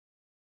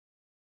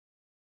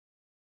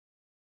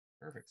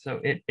Perfect. So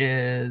it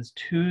is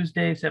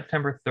Tuesday,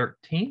 September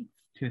 13th,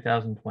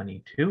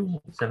 2022,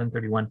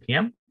 7:31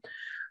 p.m.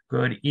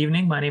 Good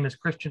evening. My name is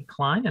Christian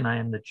Klein, and I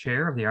am the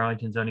chair of the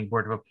Arlington Zoning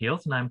Board of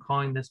Appeals, and I'm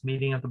calling this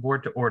meeting of the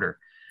board to order.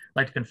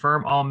 I'd like to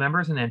confirm all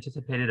members and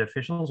anticipated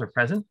officials are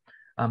present.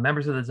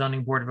 Members of the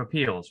Zoning Board of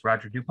Appeals: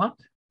 Roger DuPont.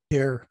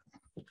 Here.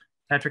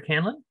 Patrick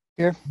Hanlon.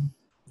 Here.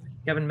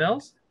 Kevin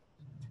Mills.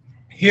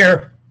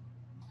 Here.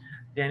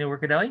 Daniel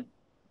Riccadelli.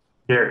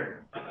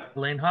 Here.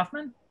 Elaine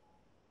Hoffman.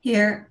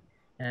 Here.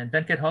 And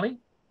Venkat Holly.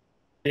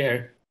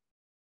 Here.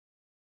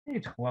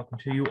 Great. Welcome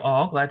to you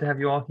all. Glad to have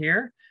you all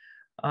here.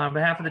 On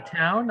behalf of the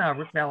town,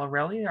 Rick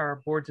Valarelli,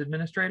 our board's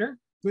administrator.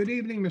 Good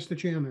evening, Mr.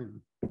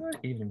 Chairman. Good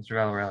evening, Mr.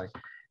 Valarelli.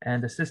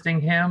 And assisting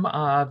him,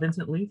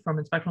 Vincent Lee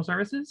from Inspectional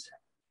Services.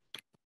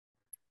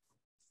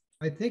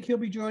 I think he'll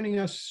be joining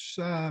us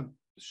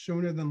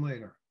sooner than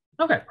later.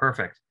 Okay,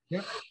 perfect.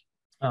 Yep.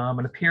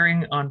 And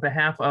appearing on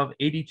behalf of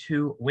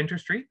 82 Winter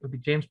Street would be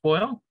James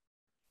Boyle.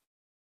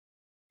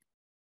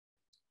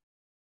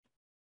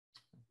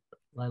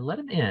 I let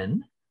him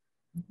in.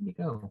 There you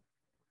go.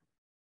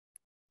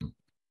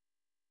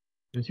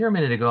 He was here a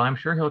minute ago. I'm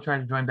sure he'll try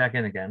to join back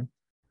in again.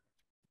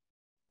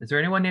 Is there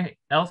anyone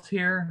else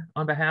here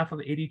on behalf of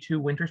 82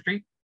 Winter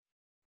Street?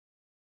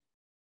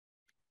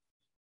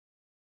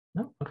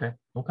 No? Okay,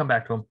 we'll come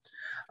back to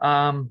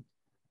him.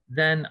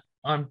 Then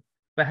on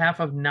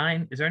behalf of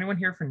is there anyone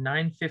here for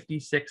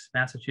 956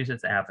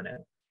 Massachusetts Avenue?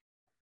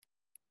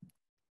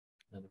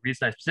 And the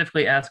reason I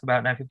specifically ask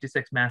about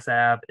 956 Mass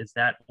Ave is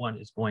that one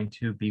is going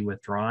to be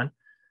withdrawn.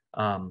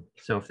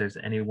 So if there's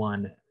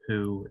anyone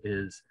who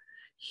is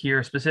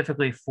here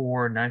specifically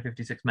for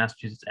 956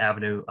 Massachusetts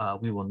Avenue,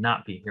 we will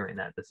not be hearing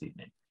that this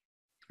evening.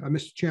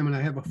 Mr. Chairman,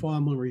 I have a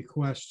formal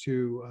request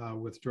to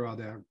withdraw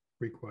that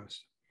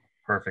request.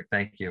 Perfect,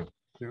 thank you.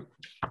 Yep.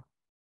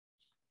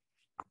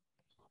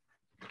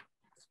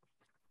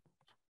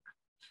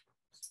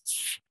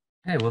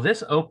 Okay, well,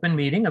 this open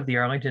meeting of the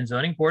Arlington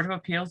Zoning Board of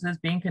Appeals is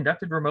being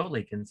conducted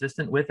remotely,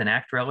 consistent with an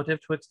act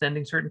relative to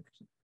extending certain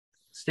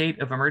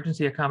state of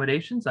emergency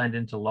accommodation signed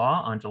into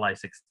law on July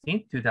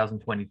 16th,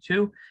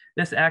 2022.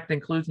 This act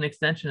includes an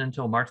extension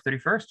until March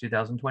 31st,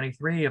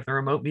 2023 of the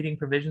remote meeting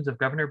provisions of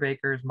Governor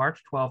Baker's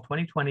March 12,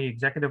 2020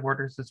 executive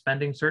order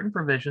suspending certain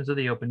provisions of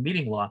the open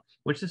meeting law,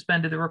 which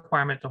suspended the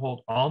requirement to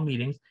hold all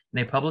meetings in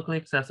a publicly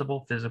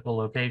accessible physical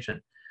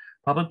location.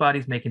 Public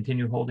bodies may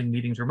continue holding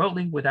meetings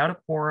remotely without a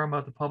quorum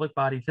of the public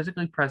body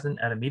physically present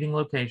at a meeting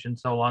location,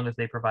 so long as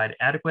they provide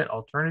adequate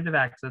alternative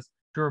access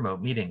to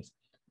remote meetings.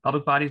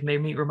 Public bodies may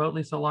meet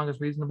remotely so long as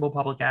reasonable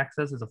public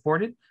access is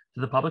afforded,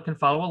 so the public can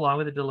follow along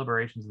with the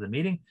deliberations of the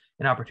meeting.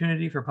 An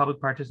opportunity for public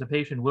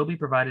participation will be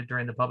provided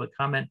during the public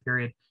comment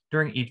period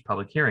during each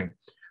public hearing.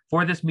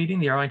 For this meeting,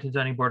 the Arlington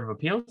Zoning Board of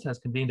Appeals has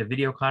convened a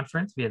video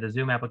conference via the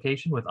Zoom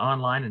application with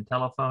online and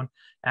telephone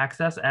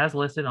access as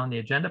listed on the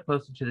agenda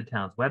posted to the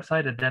town's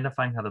website.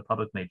 Identifying how the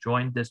public may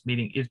join this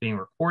meeting is being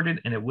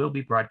recorded and it will be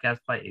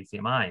broadcast by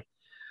ACMi.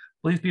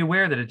 Please be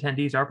aware that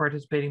attendees are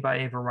participating by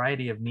a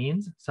variety of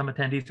means. Some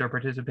attendees are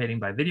participating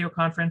by video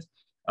conference,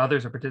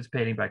 others are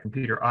participating by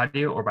computer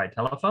audio or by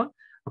telephone.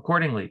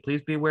 Accordingly,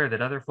 please be aware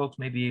that other folks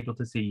may be able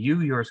to see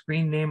you, your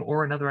screen name,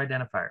 or another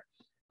identifier.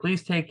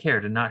 Please take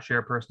care to not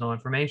share personal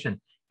information.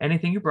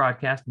 Anything you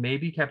broadcast may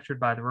be captured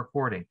by the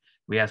recording.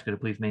 We ask you to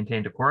please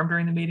maintain decorum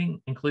during the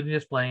meeting, including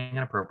displaying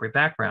an appropriate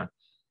background.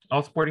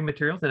 All supporting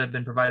materials that have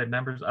been provided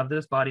members of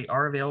this body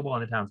are available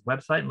on the town's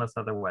website unless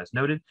otherwise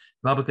noted.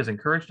 The public is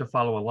encouraged to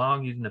follow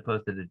along using the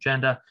posted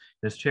agenda.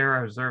 As chair,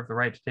 I reserve the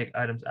right to take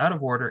items out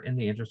of order in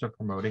the interest of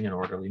promoting an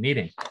orderly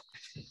meeting.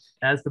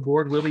 As the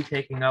board will be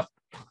taking up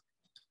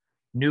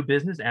new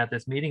business at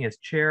this meeting, as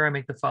chair, I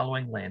make the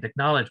following land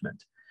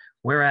acknowledgement.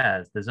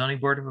 Whereas the Zoning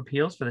Board of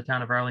Appeals for the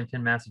town of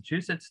Arlington,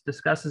 Massachusetts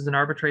discusses and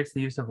arbitrates the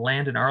use of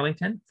land in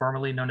Arlington,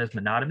 formerly known as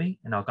Menotomy,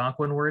 an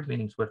Algonquin word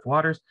meaning swift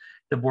waters,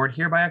 the board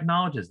hereby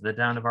acknowledges the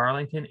town of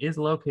Arlington is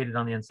located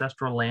on the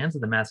ancestral lands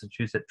of the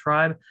Massachusetts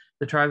tribe,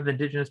 the tribe of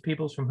indigenous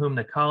peoples from whom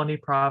the colony,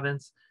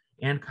 province,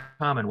 and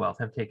commonwealth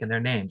have taken their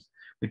names.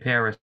 We pay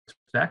our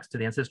respects to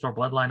the ancestral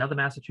bloodline of the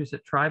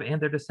Massachusetts tribe and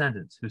their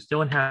descendants who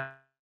still inhabit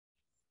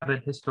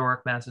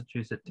historic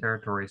Massachusetts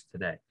territories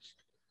today.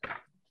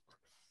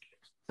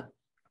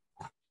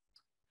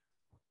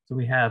 So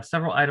we have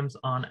several items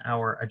on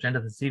our agenda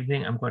this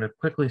evening. I'm going to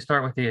quickly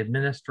start with the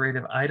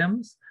administrative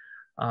items.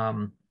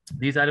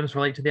 These items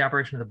relate to the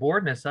operation of the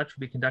board and as such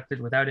will be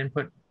conducted without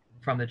input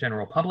from the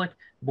general public.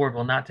 The board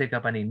will not take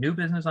up any new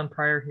business on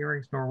prior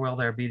hearings, nor will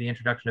there be the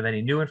introduction of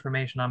any new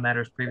information on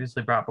matters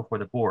previously brought before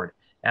the board.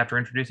 After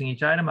introducing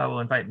each item, I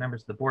will invite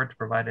members of the board to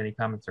provide any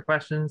comments or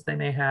questions they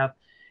may have.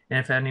 And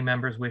if any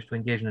members wish to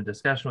engage in a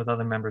discussion with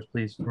other members,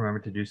 please remember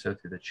to do so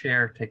through the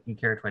chair, taking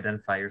care to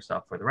identify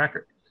yourself for the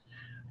record.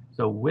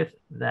 So with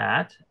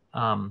that,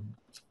 item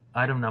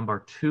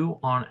number 2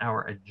 on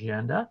our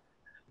agenda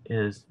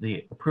is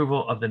the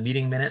approval of the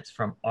meeting minutes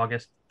from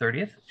August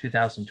 30th,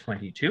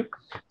 2022.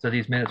 So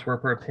these minutes were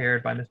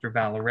prepared by Mr.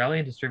 Valarelli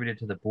and distributed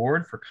to the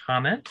board for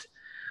comment.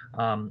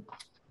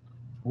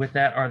 With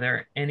that, are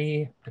there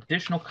any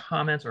additional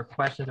comments or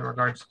questions in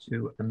regards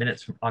to the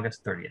minutes from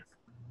August 30th?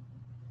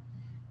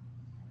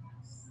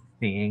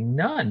 Seeing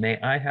none, may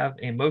I have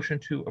a motion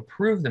to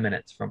approve the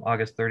minutes from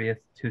August 30th,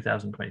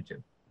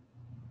 2022?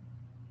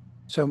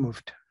 So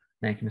moved.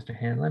 Thank you, Mr.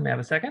 Hanlon. May I have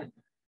a second?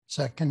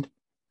 Second.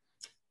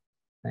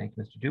 Thank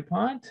you, Mr.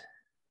 DuPont.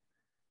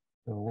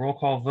 So roll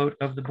call vote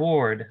of the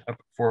board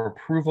for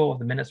approval of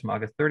the minutes from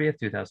August 30th,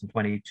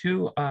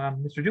 2022.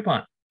 Mr.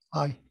 DuPont.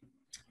 Aye.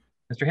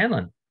 Mr.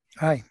 Hanlon.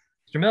 Aye.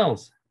 Mr.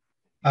 Mills.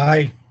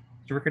 Aye.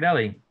 Mr.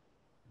 Riccardelli.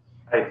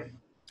 Aye.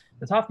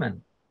 Ms.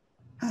 Hoffman.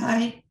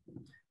 Aye.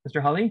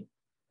 Mr. Holly.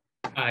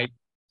 Aye.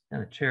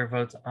 And the chair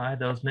votes aye.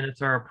 Those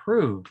minutes are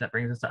approved. That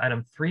brings us to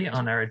item 3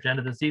 on our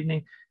agenda this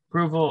evening,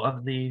 approval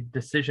of the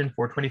decision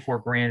for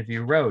 24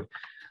 Grandview Road.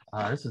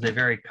 This is a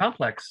very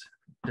complex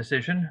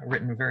decision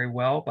written very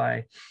well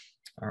by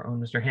our own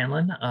Mr.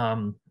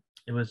 Hanlon.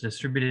 It was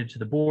distributed to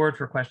the board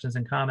for questions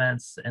and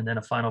comments, and then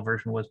a final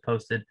version was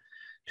posted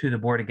to the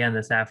board again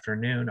this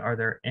afternoon. Are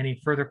there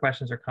any further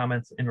questions or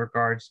comments in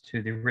regards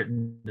to the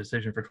written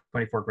decision for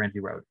 24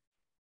 Grandview Road?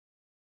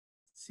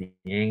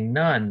 Seeing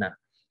none,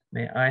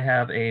 may I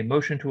have a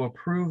motion to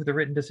approve the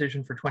written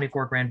decision for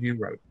 24 Grandview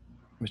Road?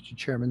 Mr.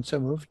 Chairman, so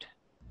moved.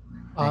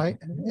 Aye.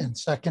 And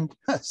second.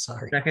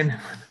 Sorry. Second,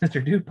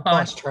 Mr. DuPont.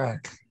 Lost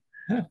track.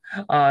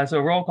 So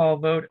roll call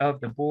vote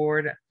of the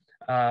board.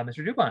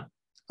 Mr. DuPont.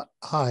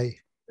 Aye.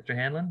 Mr.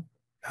 Hanlon.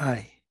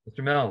 Aye.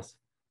 Mr. Mills.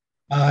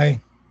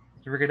 Aye.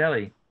 Mr.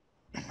 Riccardelli.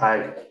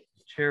 Aye.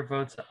 Chair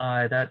votes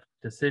aye. That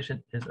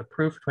decision is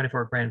approved.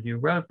 24 Grandview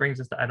Road brings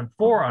us to item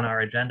 4 on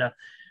our agenda,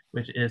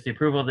 which is the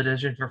approval of the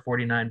decision for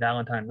 49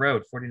 Valentine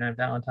Road. 49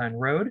 Valentine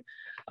Road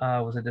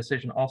was a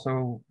decision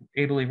also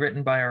ably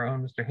written by our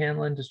own Mr.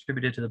 Hanlon,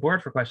 distributed to the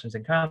board for questions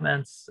and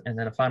comments, and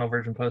then a final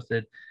version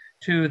posted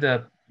to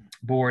the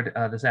board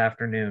this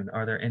afternoon.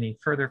 Are there any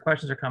further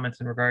questions or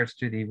comments in regards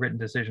to the written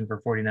decision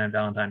for 49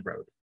 Valentine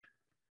Road?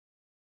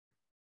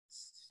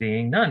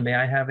 Seeing none, may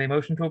I have a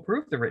motion to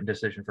approve the written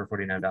decision for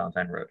 49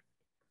 Valentine Road?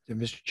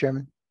 Mr.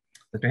 Chairman,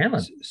 Mr.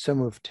 Hanlon. so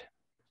moved.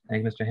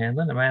 Thank you, Mr.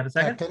 Hanlon. Am I have a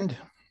second? Second.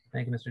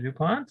 Thank you, Mr.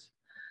 DuPont.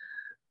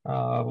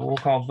 Roll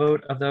call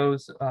vote of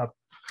those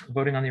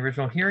voting on the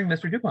original hearing.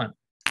 Mr. DuPont.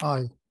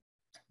 Aye.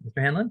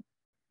 Mr. Hanlon.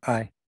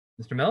 Aye.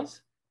 Mr.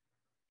 Mills.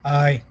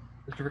 Aye.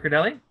 Mr.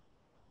 Riccardelli.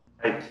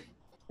 Aye.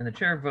 And the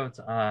chair votes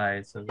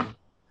aye. So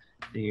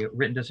the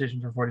written decision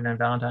for 49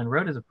 Valentine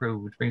Road is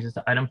approved, which brings us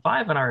to item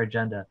 5 on our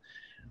agenda.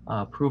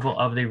 Approval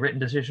of the written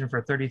decision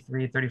for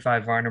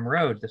 3335 Varnum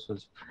Road. This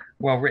was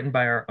well written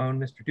by our own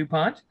Mr.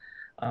 DuPont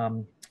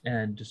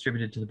and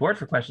distributed to the board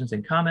for questions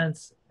and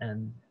comments.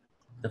 And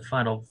the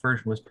final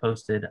version was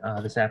posted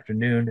this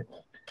afternoon.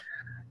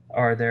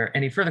 Are there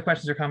any further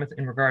questions or comments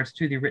in regards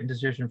to the written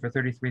decision for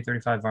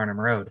 3335 Varnum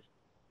Road?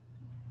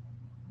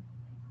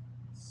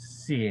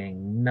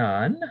 Seeing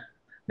none,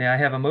 may I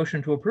have a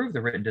motion to approve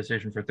the written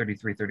decision for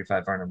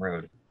 3335 Varnum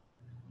Road?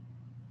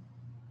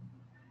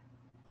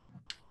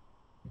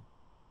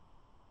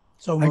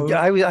 So moved.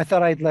 I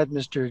thought I'd let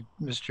Mr.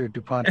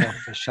 DuPont have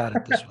a shot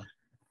at this one.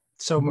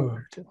 So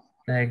moved.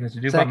 Thank you,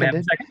 Mr. DuPont. May I have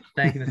a Seconded. second?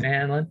 Thank you, Mr.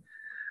 Hanlon.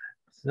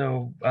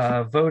 So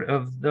vote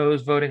of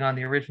those voting on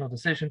the original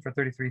decision for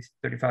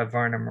 3335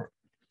 Varnum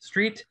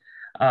Street.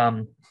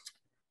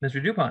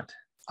 Mr. DuPont.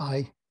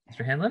 Aye.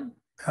 Mr. Hanlon.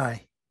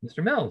 Aye.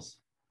 Mr. Mills.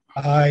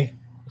 Aye.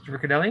 Mr.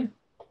 Riccardelli.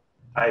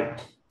 Aye.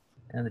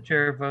 And the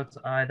chair votes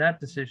aye. That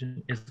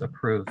decision is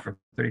approved for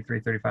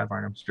 3335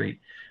 Varnum Street,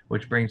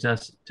 which brings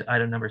us to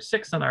item number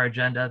 6 on our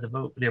agenda,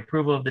 the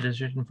approval of the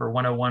decision for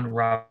 101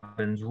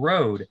 Robbins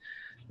Road.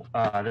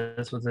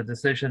 This was a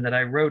decision that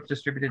I wrote,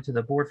 distributed to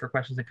the board for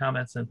questions and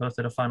comments, and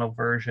posted a final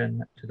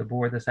version to the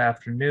board this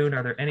afternoon.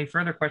 Are there any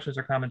further questions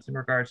or comments in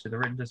regards to the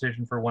written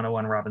decision for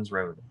 101 Robbins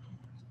Road?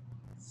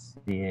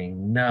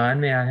 Seeing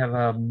none, may I have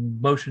a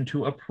motion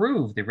to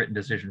approve the written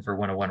decision for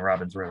 101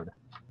 Robbins Road?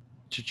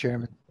 Mr.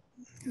 Chairman,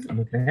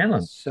 Mr.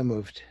 Hanlon. so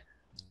moved.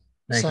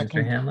 Thank you, Mr.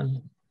 Second.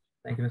 Hanlon.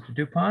 Thank you, Mr.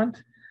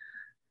 DuPont.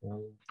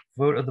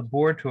 Vote of the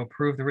board to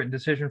approve the written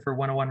decision for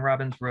 101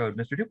 Robbins Road.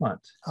 Mr. DuPont.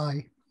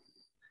 Aye.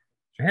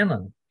 Mr.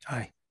 Hanlon.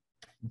 Aye.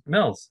 Mr.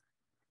 Mills.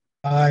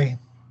 Aye.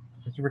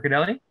 Mr.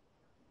 Riccardelli.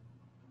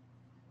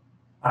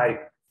 Aye.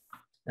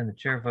 And the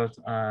chair votes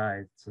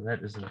aye. So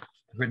that is a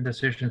written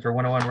decision for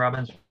 101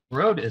 Robbins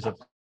Road is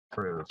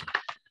approved.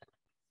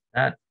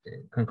 That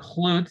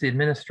concludes the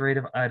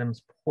administrative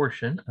items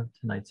portion of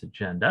tonight's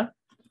agenda.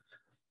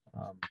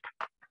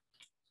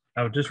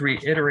 I would just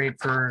reiterate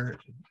for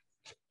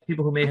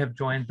people who may have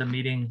joined the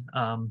meeting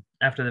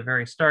after the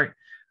very start,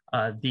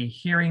 the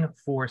hearing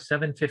for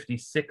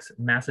 756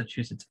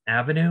 Massachusetts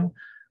Avenue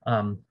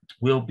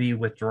will be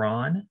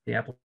withdrawn. The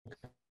applicant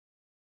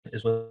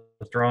is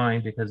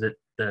withdrawing because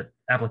the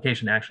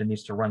application actually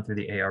needs to run through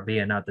the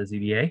ARB and not the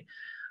ZBA.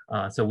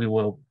 So we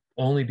will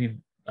only be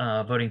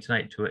voting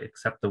tonight to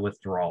accept the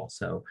withdrawal.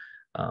 So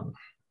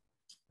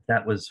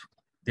that was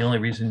the only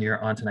reason you're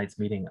on tonight's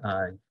meeting.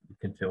 You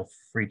can feel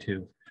free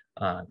to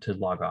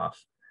log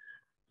off.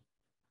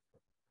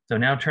 So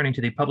now turning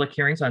to the public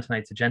hearings on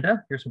tonight's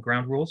agenda, here's some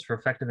ground rules for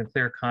effective and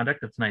clear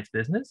conduct of tonight's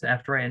business.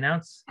 After I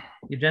announce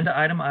the agenda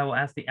item, I will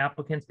ask the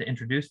applicants to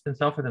introduce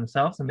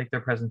themselves and make their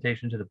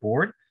presentation to the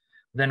board.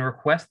 Then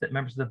request that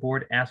members of the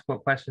board ask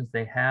what questions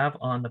they have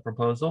on the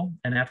proposal.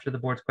 And after the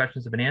board's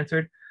questions have been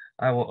answered,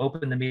 I will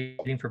open the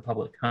meeting for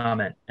public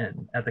comment.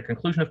 And at the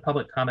conclusion of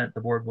public comment,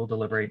 the board will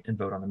deliberate and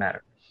vote on the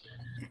matter.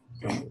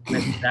 So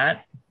with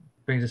that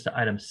brings us to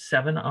item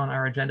 7 on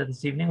our agenda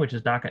this evening, which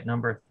is docket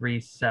number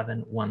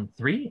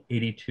 3713,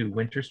 82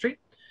 Winter Street.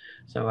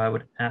 So I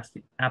would ask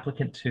the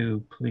applicant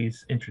to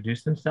please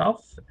introduce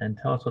themselves and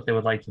tell us what they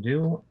would like to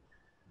do.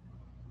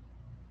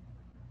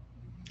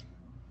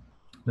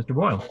 Mr.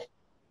 Boyle.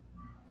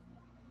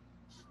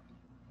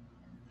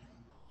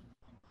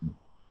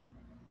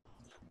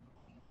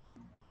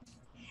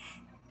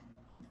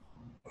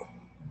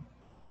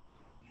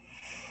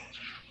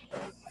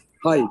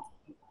 Hi,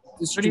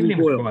 this is Good Jimmy evening,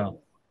 Mr. Boyle. Boyle.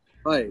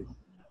 Hi.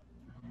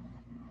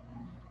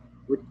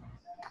 What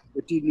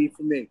do you need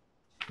from me?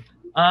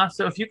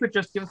 So if you could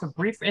just give us a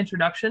brief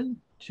introduction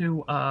to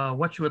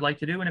what you would like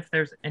to do, and if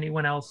there's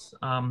anyone else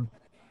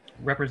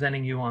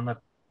representing you on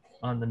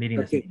the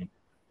meeting this evening.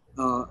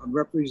 I'm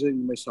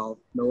representing myself,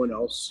 no one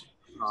else.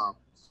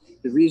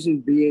 The reason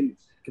being,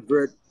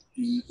 convert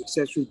the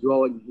accessory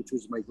dwelling, which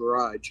was my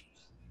garage,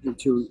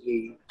 into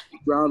a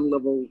ground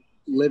level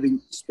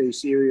living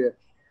space area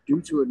due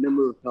to a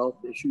number of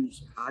health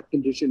issues, heart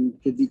condition,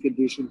 kidney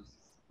condition,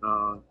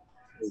 and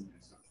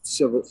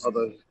several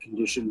other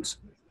conditions.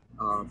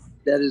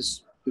 That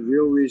is the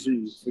real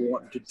reason for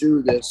wanting to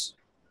do this,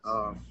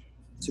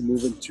 to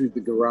move into the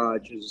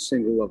garage as a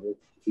single level,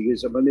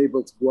 because I'm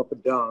unable to go up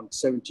and down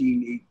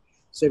 17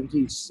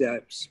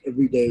 steps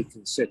every day to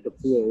the second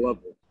floor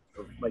level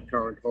of my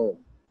current home.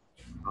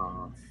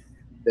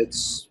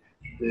 That's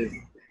the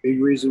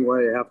big reason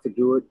why I have to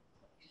do it.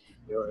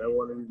 You know, I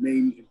want to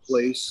remain in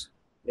place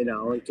in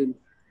Arlington.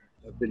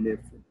 I've been there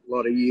for a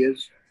lot of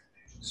years.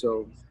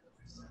 So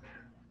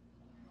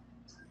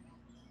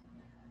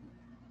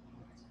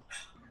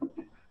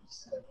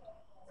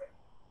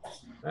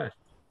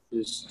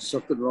is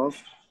something wrong?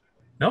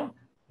 No,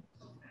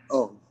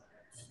 Oh,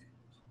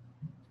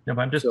 no,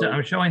 but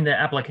I'm showing the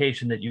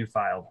application that you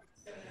filed.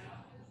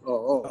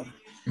 oh.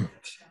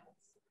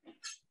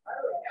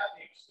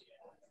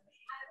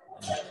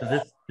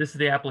 So this is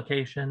the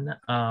application.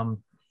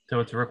 So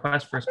it's a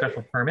request for a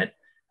special permit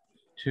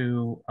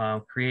to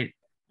create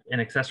an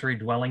accessory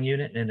dwelling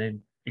unit in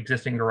an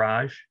existing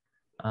garage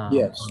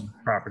Yes. on the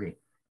property.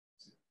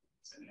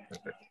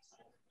 Perfect.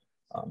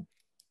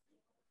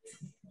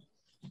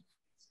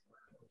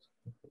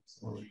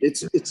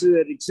 It's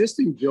an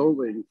existing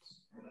building,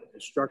 a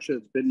structure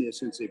that's been there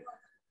since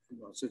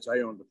I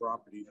owned the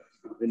property.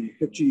 And the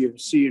picture you're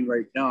seeing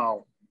right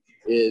now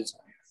is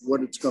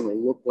what it's going to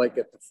look like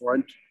at the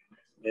front.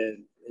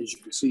 And as you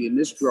can see in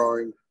this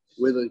drawing,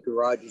 where the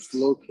garage is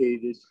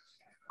located,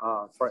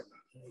 front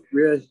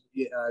rear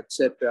yard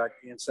setback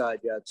and side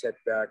yard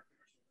setback.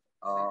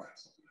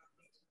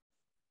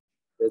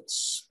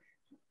 It's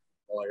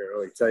all I can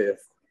really tell you.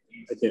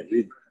 I can't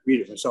read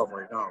it myself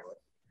right now, but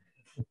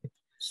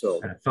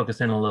so focus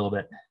in a little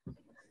bit.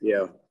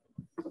 Yeah.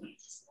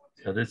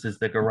 So this is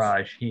the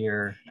garage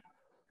here.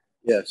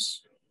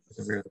 Yes.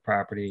 The rear of the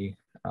property,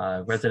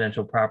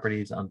 residential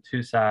properties on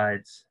 2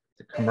 sides,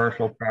 the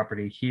commercial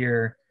property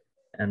here,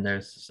 and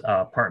there's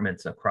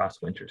apartments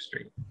across Winter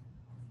Street.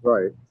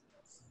 Right.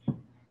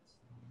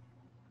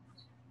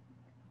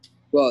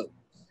 Well,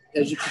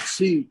 as you can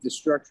see, the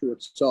structure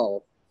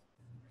itself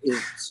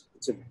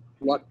it's a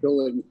block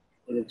building,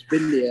 and it's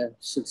been there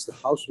since the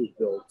house was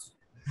built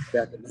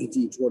back in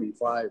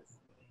 1925.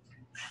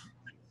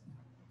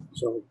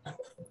 So,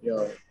 you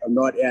know, I'm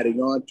not adding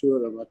on to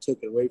it. I'm not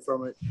taking away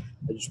from it.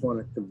 I just want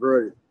to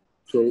convert it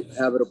to a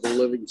habitable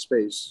living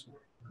space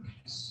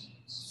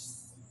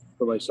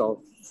for myself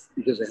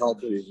because of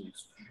health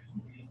reasons.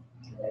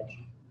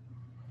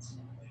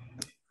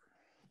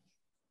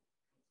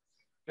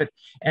 Good.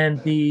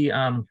 And the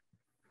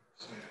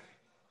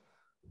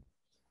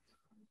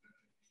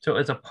so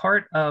as a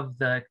part of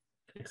the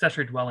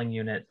accessory dwelling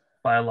unit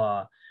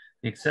bylaw,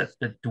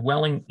 the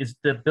dwelling is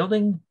the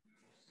building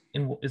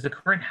is the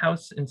current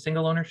house in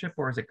single ownership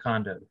or is it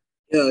condoed?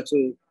 Yeah, it's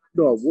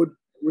wood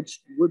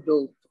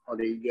built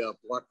on a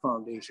block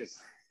foundation.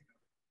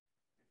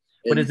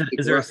 But is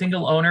there a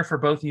single owner for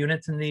both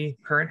units in the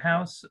current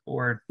house,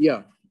 or?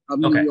 Yeah, I'm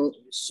the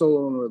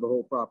sole owner of the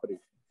whole property.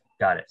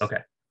 Got it.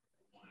 Okay.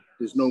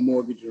 There's no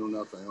mortgage or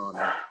nothing on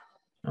it.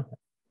 Okay.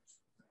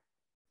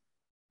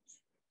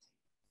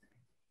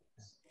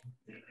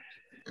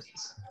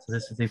 So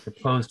this is the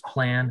proposed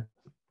plan.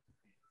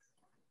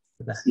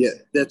 Yeah,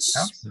 that's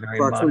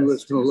approximately what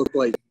it's going to look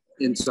like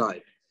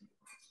inside.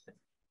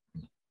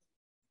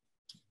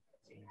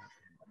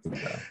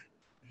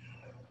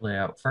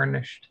 Layout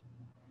furnished.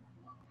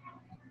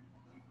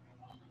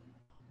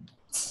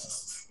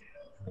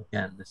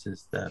 Again, this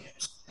is the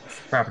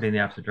property in the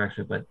opposite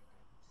direction, but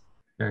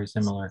very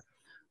similar.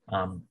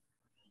 The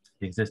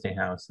existing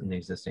house and the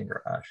existing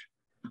garage.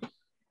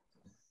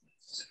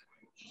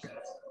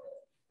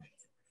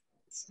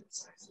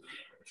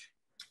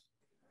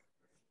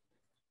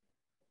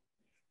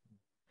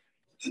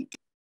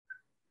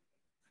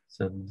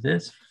 So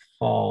this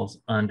falls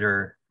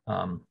under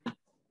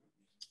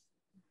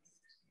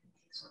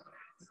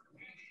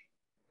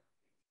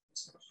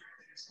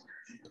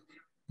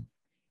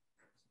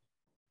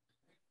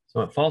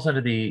so it falls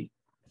under the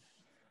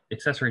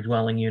accessory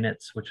dwelling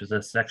units, which is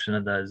a section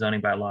of the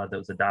zoning bylaw that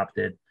was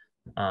adopted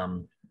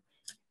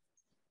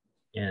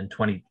in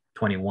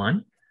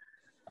 2021.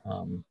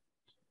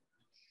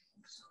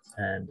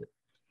 And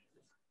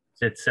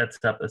it sets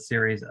up a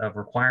series of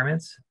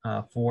requirements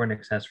for an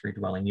accessory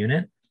dwelling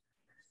unit.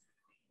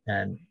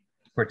 And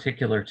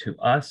particular to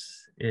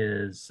us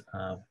is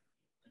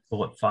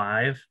bullet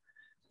 5,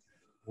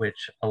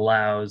 which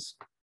allows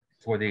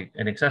for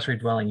an accessory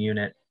dwelling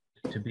unit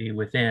to be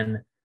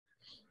within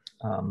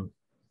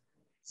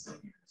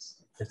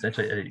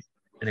essentially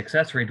an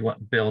accessory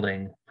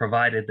building,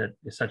 provided that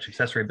such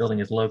accessory building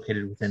is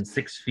located within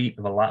 6 feet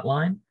of a lot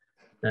line.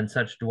 Then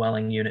such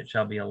dwelling unit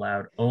shall be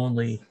allowed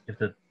only if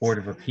the Board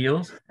of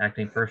Appeals,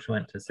 acting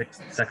pursuant to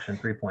section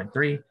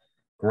 3.3,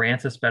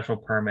 grants a special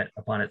permit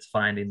upon its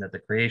finding that the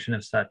creation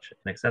of such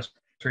an accessory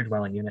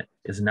dwelling unit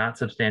is not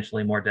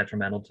substantially more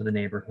detrimental to the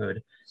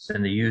neighborhood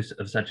than the use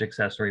of such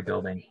accessory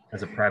building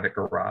as a private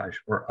garage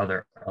or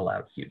other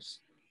allowed use.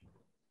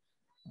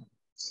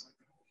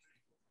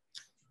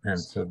 And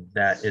so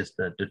that is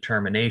the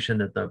determination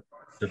that the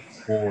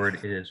board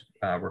is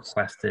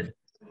requested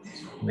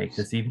to make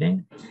this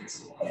evening.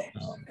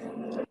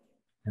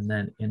 And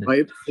then in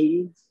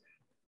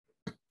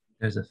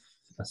there's a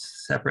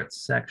separate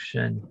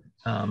section,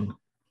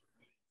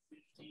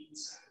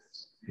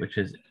 which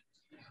is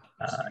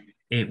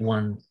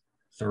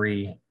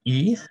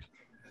 813E.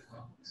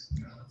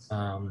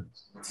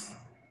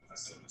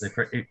 The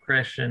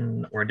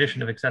creation or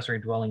addition of accessory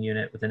dwelling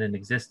unit within an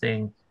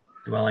existing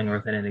dwelling or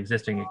within an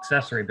existing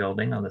accessory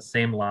building on the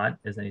same lot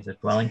as any such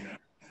dwelling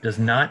does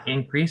not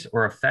increase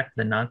or affect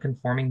the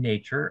non-conforming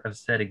nature of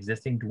said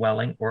existing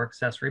dwelling or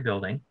accessory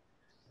building,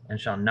 and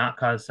shall not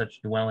cause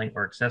such dwelling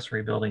or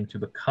accessory building to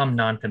become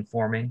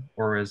non-conforming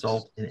or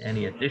result in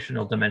any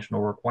additional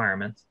dimensional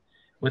requirements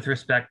with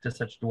respect to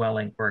such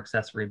dwelling or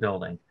accessory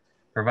building,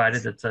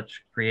 provided that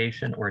such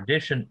creation or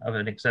addition of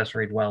an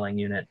accessory dwelling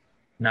unit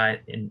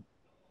neither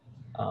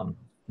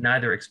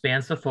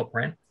expands the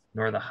footprint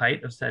nor the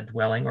height of said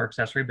dwelling or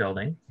accessory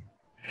building,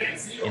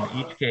 in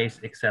each case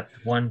except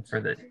one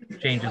for the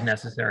changes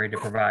necessary to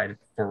provide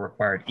for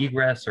required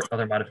egress or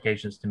other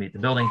modifications to meet the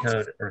building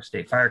code or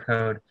state fire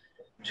code.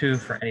 2,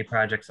 for any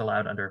projects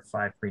allowed under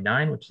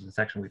 539, which is the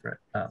section we've read,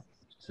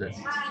 the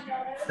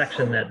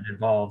section that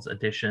involves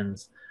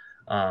additions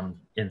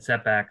in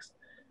setbacks.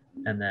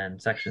 And then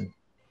section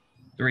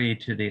 3,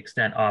 to the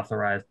extent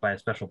authorized by a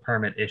special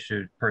permit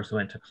issued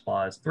pursuant to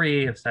clause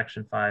 3 of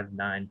section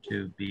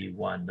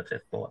 592B1, the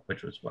 5th bullet,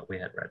 which was what we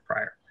had read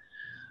prior.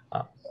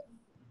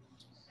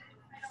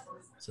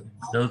 So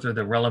those are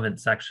the relevant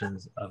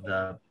sections of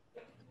the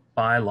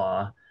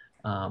bylaw.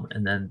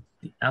 And then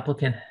the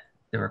applicant,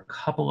 there are a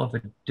couple of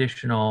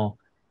additional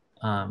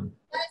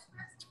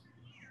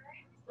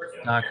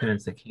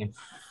documents that came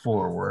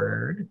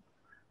forward.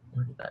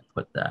 Where did I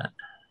put that?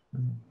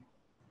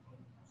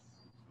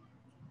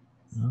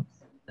 Nope,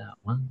 that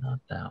one, not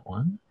that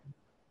one.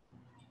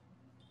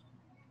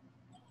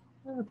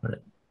 Where did I put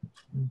it?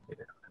 Maybe I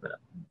don't have it up.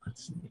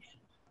 Let's see.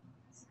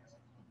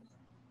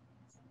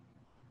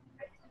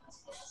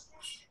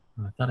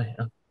 Oh, I thought I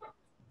had.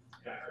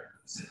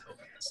 Let's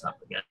stop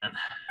again.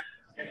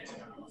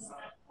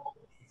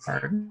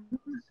 Pardon?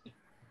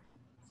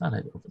 Thought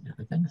I'd opened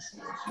everything.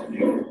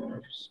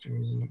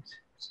 Street.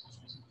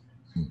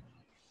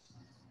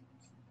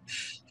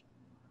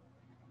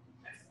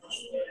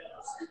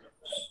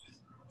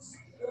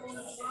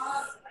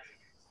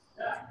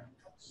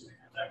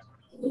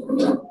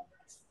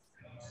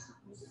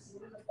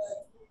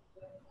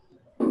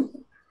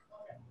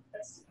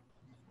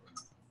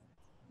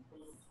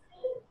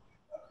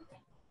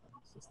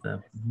 This is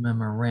the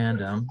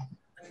memorandum.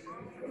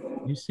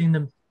 You seen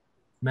the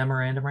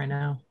memorandum right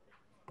now?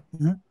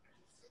 Mm-hmm.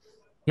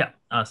 Yeah,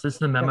 so this is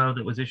the memo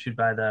that was issued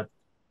by the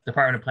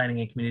Department of Planning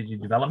and Community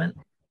Development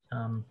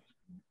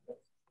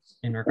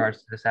in regards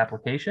to this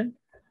application.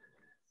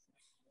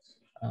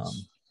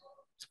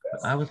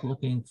 I was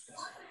looking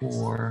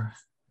for,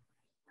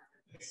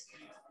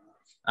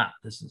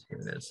 this is, here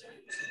it is.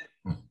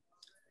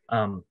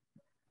 So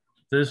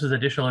this was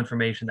additional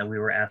information that we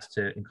were asked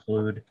to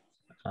include.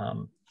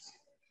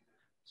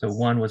 So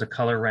one was a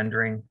color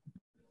rendering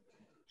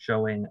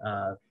showing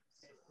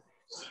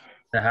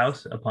the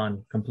house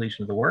upon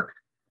completion of the work.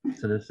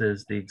 So this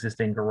is the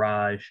existing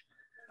garage,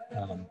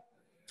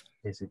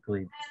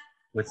 basically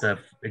with the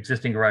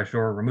existing garage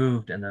door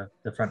removed and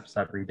the front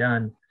facade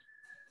redone.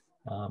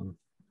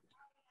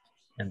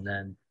 And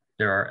then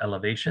there are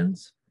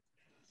elevations.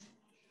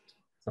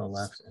 So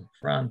left and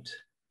front,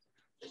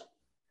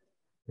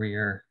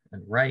 rear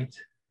and right.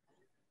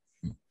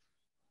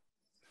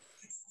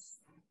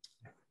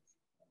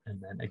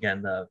 And then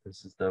again,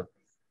 this is the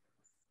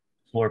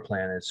floor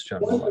plan is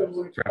shown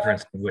below,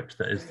 reference which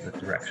is the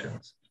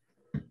directions.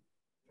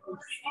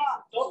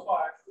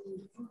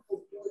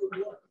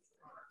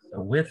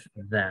 with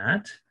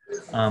that,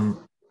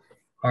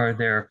 are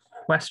there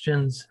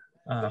questions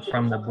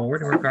from the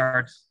board in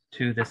regards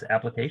to this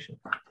application?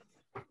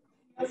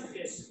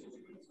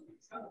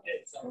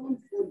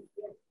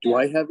 Do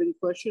I have any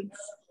questions?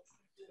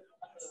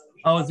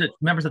 Oh, is it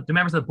members of, do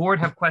members of the board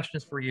have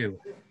questions for you?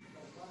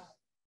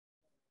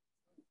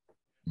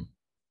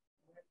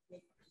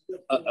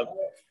 I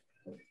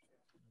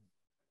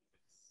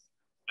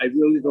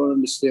really don't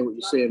understand what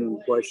you're saying on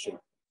the question.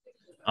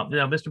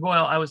 No, Mr.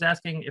 Boyle, I was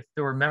asking if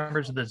there were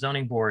members of the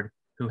zoning board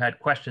who had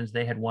questions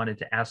they had wanted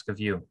to ask of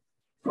you.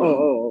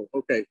 Oh,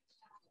 okay.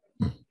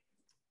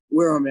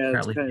 Where I'm at,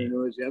 it's Apparently kind of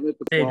noisy. I'm at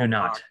the They do ballpark.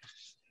 not.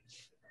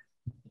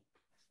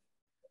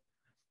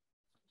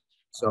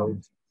 So,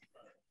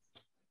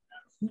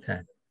 Okay.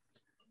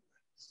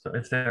 So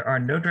if there are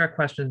no direct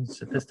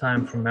questions at this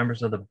time from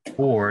members of the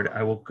board,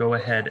 I will go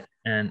ahead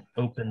and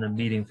open the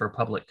meeting for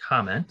public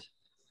comment.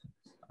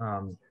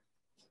 So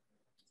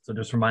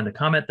just remind the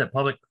comment that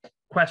public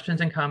questions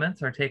and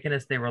comments are taken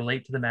as they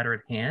relate to the matter at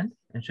hand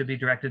and should be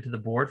directed to the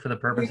board for the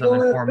purpose of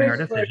informing our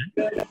decision.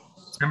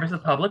 Members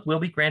of the public will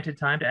be granted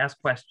time to ask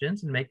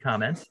questions and make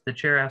comments. The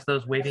chair asks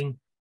those wishing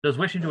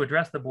to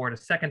address the board a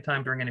second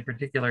time during any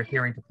particular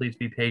hearing to please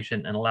be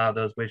patient and allow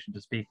those wishing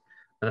to speak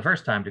for the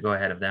first time to go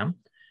ahead of them.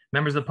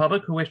 Members of the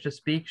public who wish to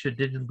speak should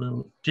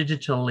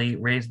digitally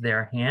raise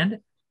their hand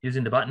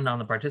using the button on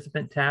the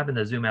participant tab in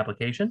the Zoom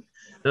application.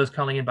 Those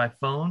calling in by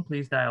phone,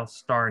 please dial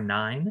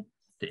 *9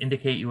 to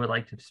indicate you would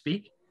like to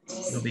speak.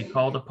 You'll be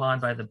called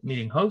upon by the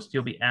meeting host.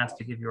 You'll be asked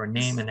to give your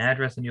name and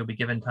address, and you'll be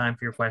given time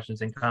for your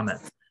questions and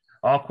comments.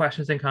 All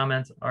questions and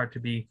comments are to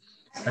be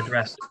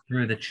addressed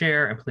through the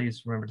chair, and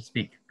please remember to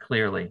speak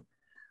clearly.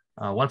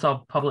 Once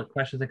all public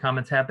questions and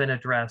comments have been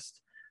addressed,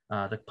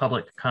 the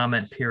public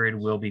comment period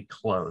will be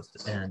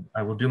closed, and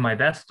I will do my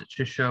best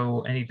to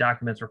show any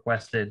documents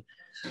requested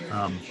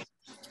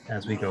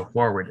as we go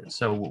forward.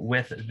 So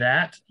with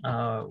that,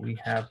 we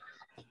have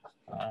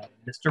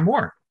Mr.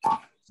 Moore.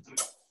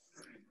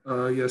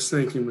 Yes,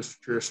 thank you,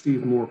 Mr. Chair.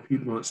 Steve Moore,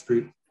 Piedmont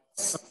Street.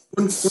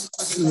 One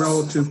question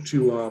relative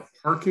to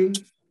parking.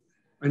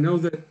 I know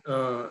that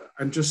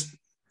this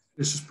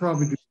is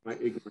probably due to my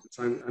ignorance.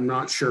 I'm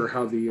not sure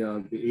how the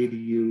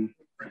ADU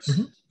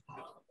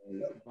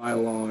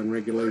bylaw and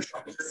regulation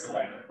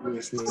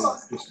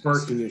these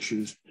parking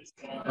issues.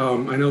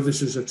 I know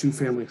this is a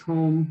two-family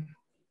home.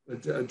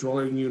 A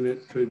dwelling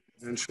unit could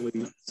eventually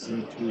lead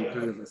to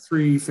kind of a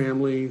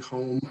three-family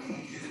home.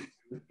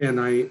 And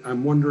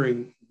I'm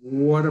wondering,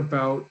 what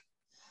about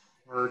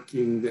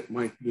parking that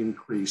might be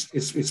increased?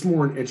 It's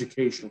more an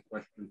educational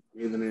question for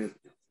me than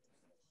anything.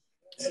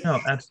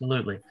 No,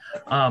 absolutely.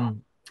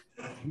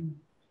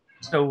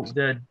 So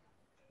the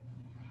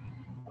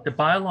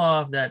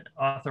bylaw that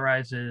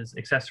authorizes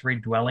accessory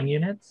dwelling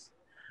units,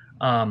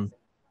 I'm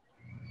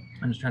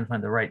just trying to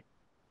find the right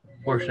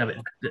portion of it.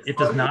 It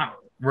does not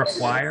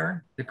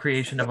require the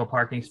creation of a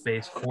parking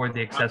space for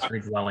the accessory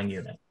dwelling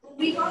unit.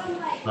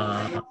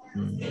 I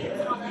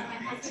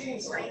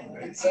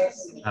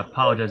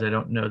apologize, I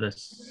don't know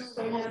this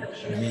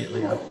section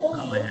immediately off the top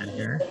of my head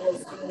here.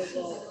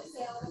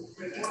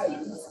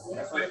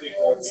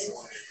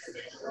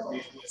 All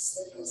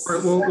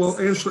right, well,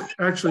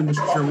 actually,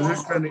 Mr. Chairman,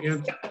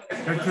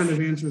 that kind of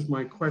answers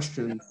my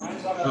question.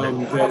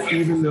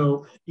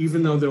 That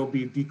even though there'll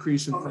be a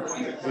decrease in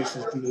parking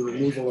spaces due to the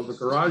removal of a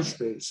garage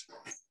space,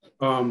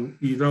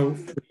 you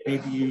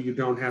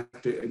don't have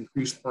to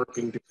increase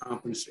parking to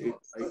compensate.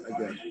 I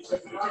guess.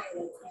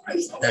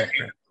 That's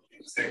correct.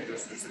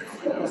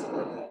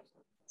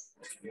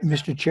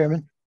 Mr.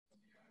 Chairman,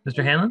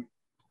 Mr. Hanlon?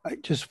 I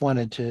just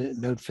wanted to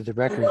note for the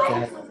record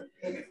that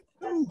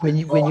when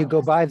you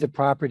go by the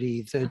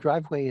property, the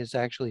driveway is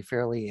actually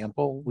fairly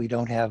ample. We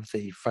don't have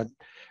the front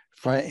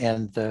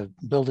and the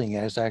building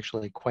is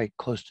actually quite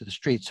close to the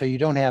street. So you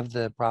don't have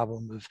the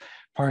problem of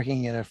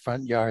parking in a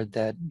front yard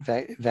that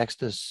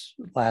vexed us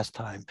last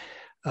time.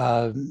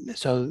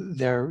 So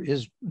there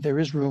is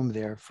room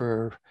there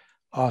for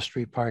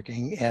off-street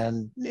parking,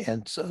 and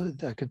so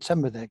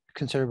some of that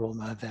considerable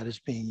amount of that is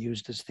being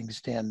used as things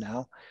stand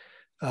now.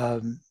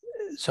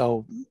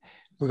 So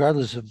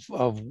regardless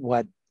of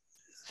what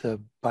the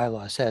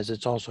bylaw says,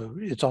 it's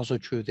also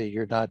true that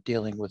you're not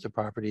dealing with a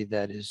property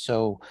that is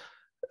so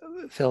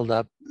filled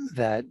up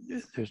that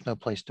there's no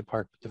place to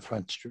park the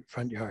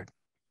front yard.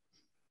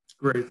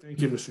 Great,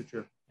 thank you, Mr.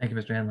 Chair. Thank you,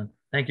 Mr. Hanlon.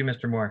 Thank you,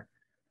 Mr. Moore.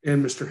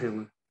 And Mr.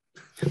 Hanlon.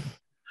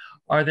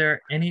 Are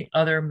there any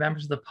other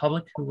members of the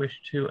public who wish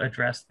to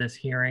address this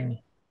hearing?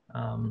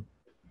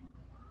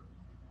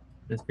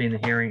 This being the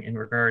hearing in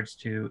regards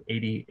to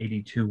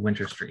 8082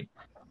 Winter Street.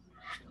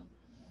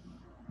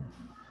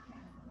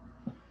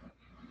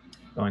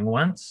 Going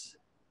once,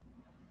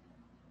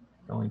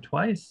 going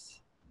twice.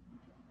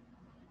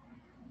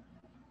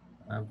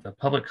 The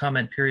public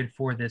comment period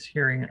for this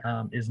hearing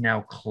is now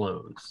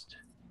closed.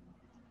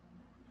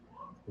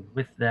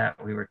 With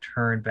that, we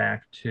return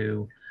back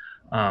to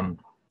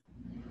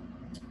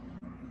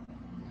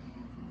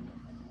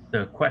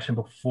the question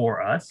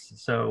before us.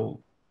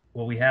 So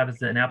what we have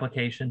is an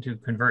application to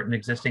convert an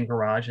existing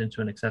garage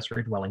into an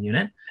accessory dwelling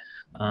unit.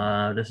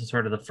 This is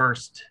sort of the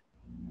first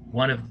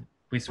one of,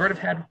 we sort of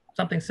had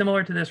something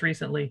similar to this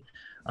recently,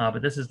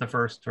 but this is the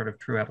first sort of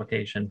true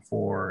application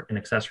for an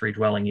accessory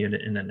dwelling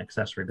unit in an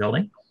accessory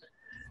building.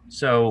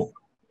 So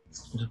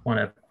I just want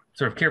to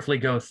sort of carefully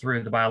go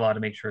through the bylaw to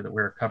make sure that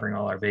we're covering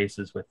all our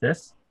bases with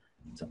this.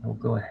 So I'll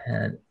go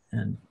ahead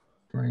and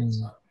bring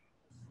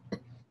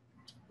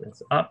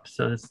this up.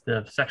 So this is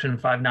the section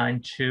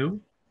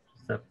 592,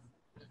 the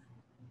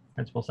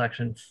principal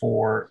section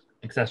for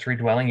accessory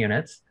dwelling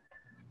units.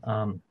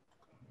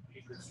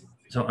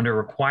 So under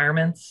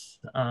requirements,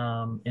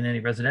 in any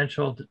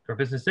residential or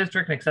business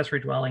district, an accessory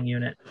dwelling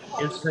unit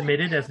is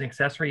permitted as an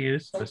accessory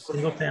use to a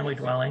single family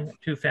dwelling,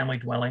 two family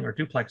dwelling, or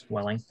duplex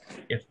dwelling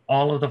if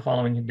all of the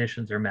following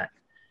conditions are met.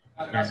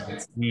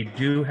 And we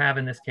do have,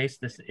 in this case,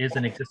 this is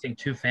an existing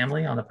two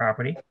family on the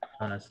property.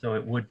 So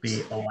it would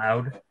be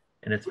allowed,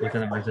 and it's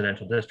within the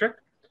residential district.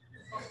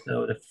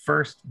 So the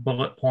first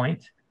bullet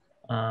point,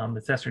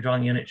 accessory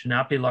dwelling unit should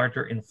not be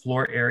larger in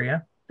floor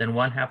area than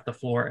 1/2 the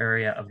floor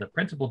area of the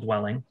principal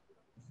dwelling,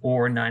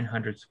 or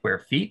 900 square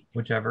feet,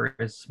 whichever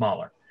is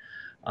smaller.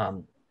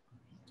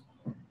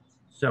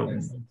 So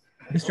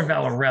Mr.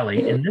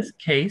 Valarelli, in this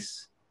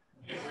case,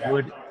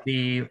 would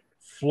the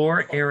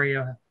floor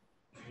area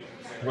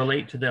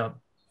relate to the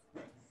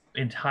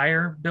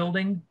entire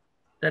building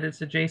that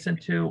it's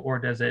adjacent to,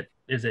 or is it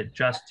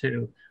just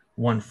to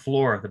one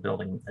floor of the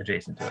building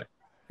adjacent to it?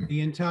 The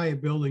entire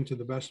building, to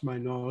the best of my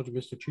knowledge,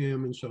 Mr.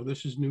 Chairman. So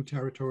this is new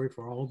territory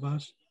for all of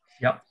us.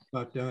 Yep.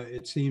 But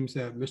it seems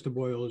that Mr.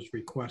 Boyle is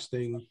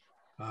requesting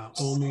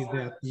only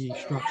that the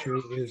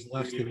structure is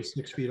less than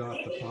 6 feet off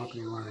the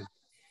property line.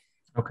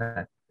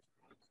 Okay.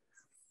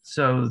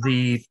 So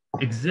the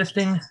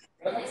existing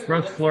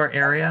gross floor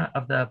area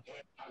of the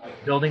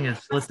building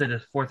is listed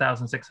as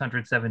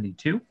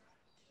 4,672,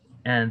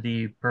 and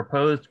the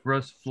proposed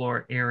gross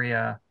floor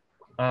area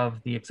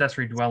of the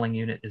accessory dwelling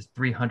unit is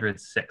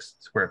 306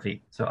 square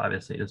feet. So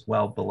obviously it is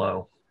well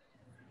below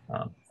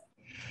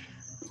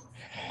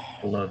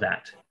below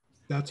that.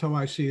 That's how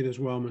I see it as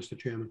well, Mr.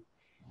 Chairman.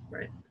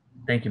 Right.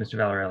 Thank you, Mr.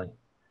 Valarelli.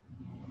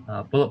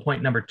 Bullet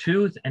point number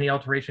 2 is any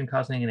alteration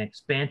causing an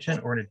expansion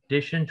or an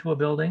addition to a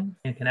building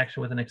in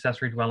connection with an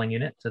accessory dwelling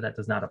unit. So that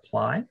does not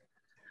apply.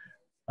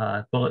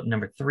 Bullet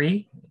number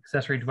 3,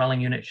 accessory dwelling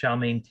unit shall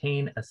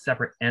maintain a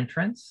separate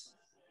entrance,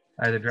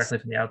 either directly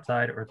from the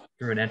outside or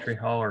through an entry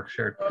hall or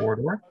shared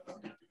corridor.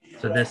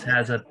 So this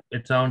has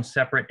its own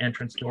separate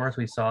entrance door, as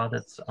we saw,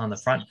 that's on the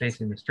front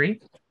facing the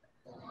street.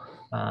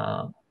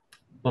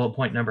 Bullet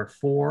point number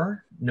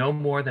 4, no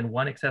more than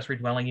one accessory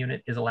dwelling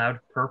unit is allowed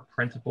per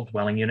principal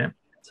dwelling unit.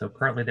 So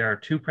currently there are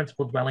 2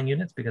 principal dwelling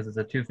units because it's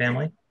a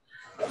 2-family,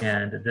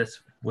 and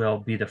this will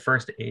be the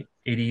first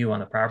ADU on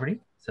the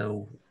property.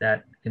 So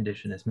that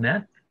condition is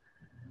met.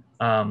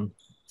 Then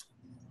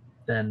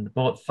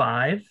bullet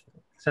 5,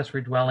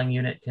 accessory dwelling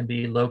unit can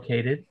be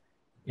located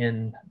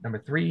in number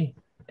 3,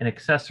 an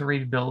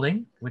accessory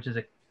building, which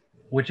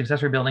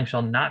accessory building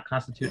shall not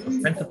constitute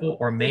a principal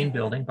or main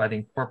building by the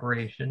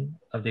incorporation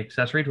of the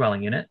accessory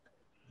dwelling unit,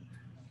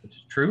 which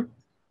is true,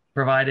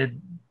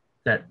 provided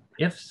that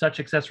if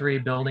such accessory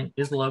building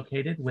is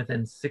located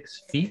within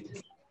 6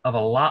 feet of a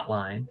lot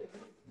line,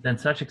 then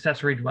such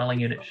accessory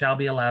dwelling unit shall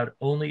be allowed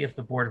only if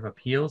the Board of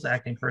Appeals,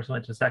 acting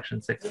pursuant to section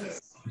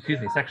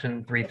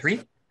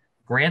 3.3,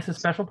 grants a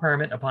special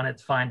permit upon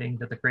its finding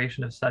that the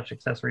creation of such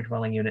accessory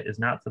dwelling unit is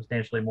not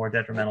substantially more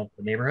detrimental to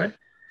the neighborhood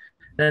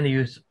than the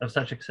use of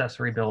such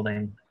accessory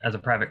building as a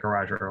private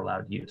garage or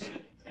allowed use.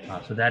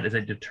 So that is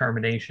a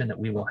determination that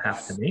we will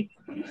have to make.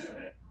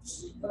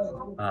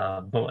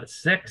 Bullet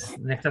 6,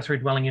 the accessory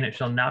dwelling unit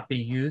shall not be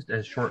used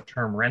as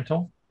short-term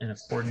rental in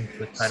accordance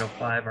with Title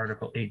 5,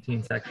 Article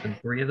 18, Section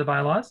 3 of the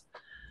bylaws.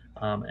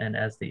 And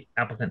as the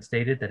applicant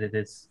stated, that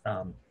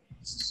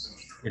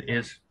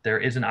there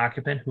is an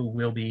occupant who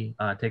will be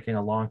taking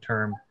a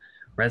long-term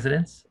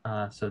residence.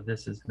 So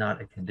this is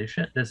not a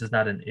condition, this is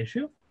not an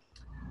issue.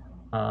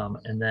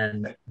 And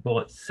then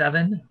bullet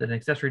 7, that an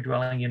accessory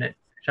dwelling unit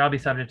shall be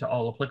subject to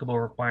all applicable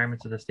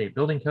requirements of the state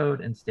building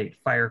code and state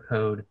fire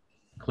code,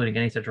 including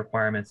any such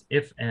requirements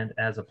if and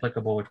as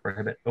applicable, which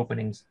prohibit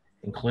openings,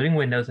 including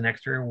windows and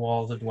exterior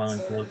walls of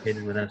dwellings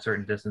located within a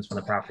certain distance from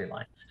the property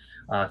line.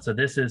 So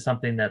this is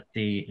something that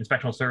the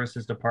Inspectional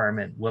Services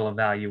Department will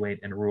evaluate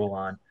and rule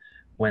on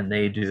when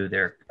they do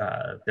their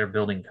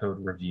building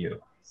code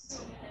review.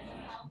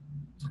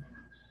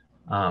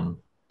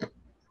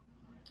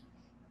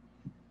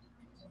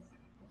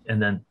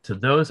 And then, so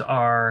those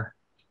are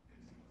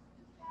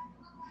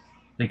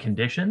the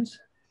conditions.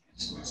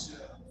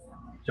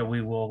 So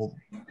we will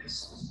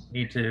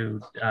need to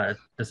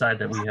decide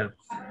that we have,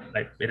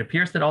 it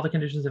appears that all the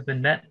conditions have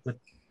been met. With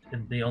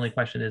the only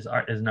question is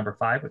number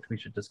 5, which we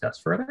should discuss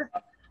further.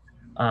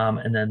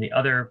 And then the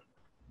other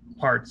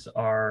parts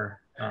are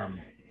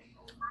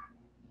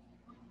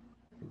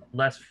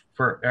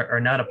are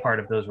not a part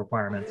of those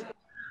requirements.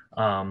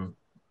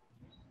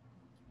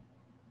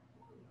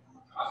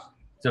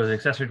 So the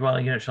accessory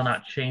dwelling unit shall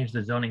not change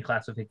the zoning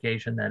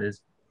classification that is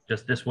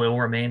just this will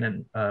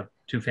remain a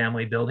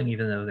two-family building,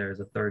 even though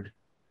there's a third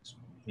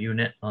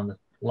unit on the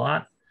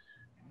lot.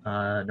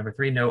 Number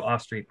 3, no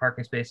off-street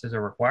parking spaces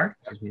are required,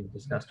 as we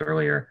discussed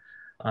earlier.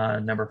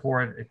 Number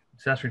 4,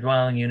 accessory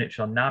dwelling unit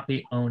shall not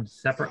be owned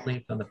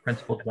separately from the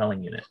principal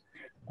dwelling unit.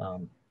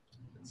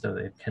 So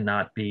it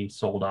cannot be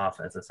sold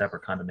off as a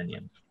separate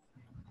condominium.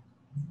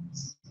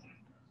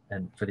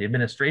 And for the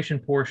administration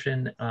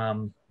portion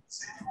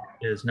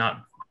is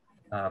not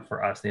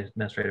for us. The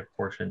administrative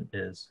portion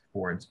is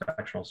for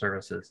inspectional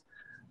services.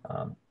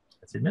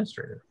 It's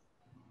administrative.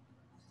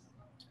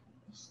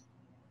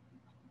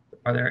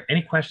 Are there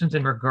any questions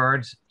in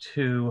regards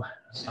to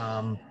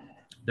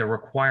the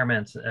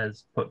requirements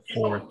as put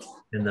forth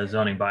in the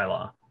zoning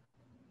bylaw?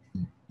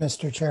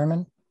 Mr.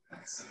 Chairman.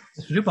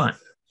 Mr. Dupont.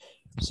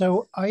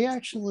 So I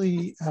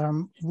actually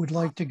would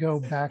like to go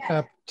back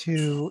up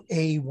to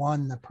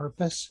A1, the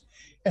purpose.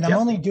 And I'm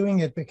only doing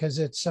it because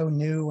it's so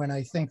new and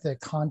I think that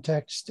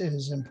context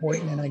is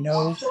important. And I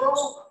know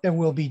that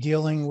we'll be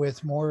dealing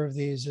with more of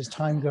these as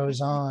time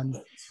goes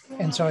on.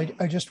 And so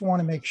I just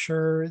want to make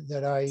sure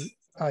that I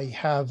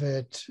have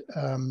it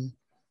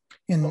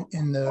in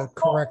the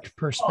correct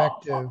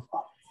perspective.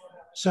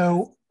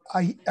 So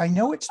I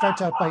know it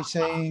starts out by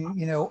saying,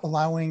 you know,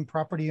 allowing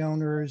property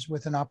owners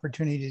with an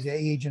opportunity to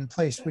age in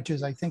place, which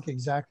is, I think,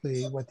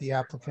 exactly what the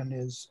applicant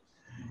is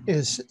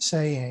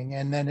saying.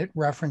 And then it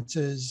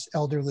references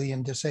elderly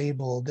and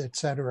disabled, et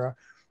cetera.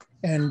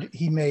 And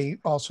he may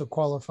also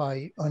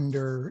qualify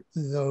under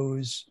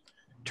those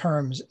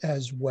terms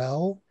as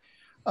well.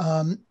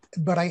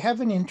 But I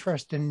have an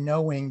interest in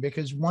knowing,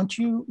 because once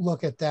you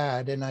look at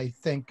that, and I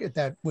think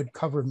that would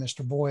cover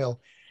Mr.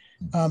 Boyle,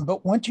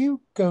 but once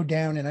you go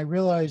down, and I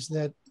realize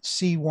that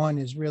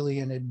C1 is really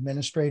an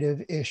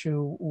administrative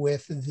issue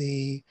with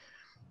the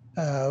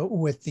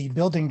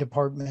building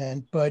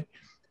department, but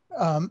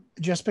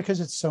just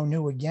because it's so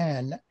new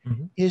again,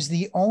 is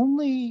the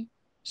only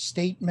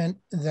statement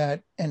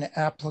that an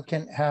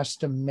applicant has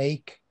to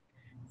make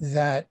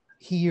that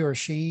he or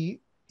she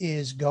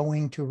is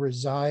going to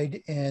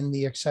reside in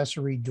the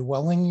accessory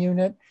dwelling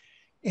unit?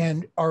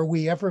 And are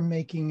we ever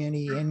making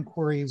any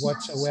inquiry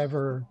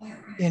whatsoever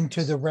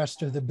into the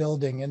rest of the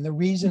building? And the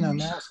reason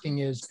I'm asking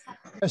is,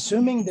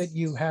 assuming that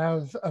you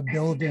have a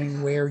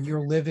building where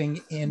you're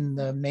living in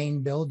the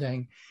main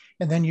building,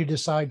 and then you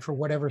decide for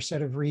whatever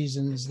set of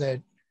reasons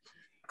that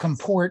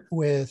comport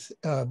with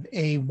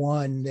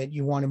A1 that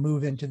you want to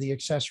move into the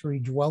accessory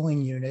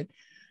dwelling unit,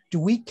 do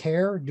we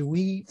care? Do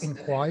we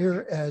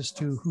inquire as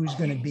to who's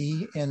going to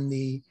be in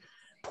the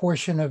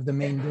portion of the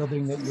main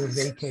building that you're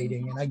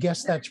vacating? And I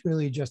guess that's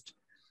really just,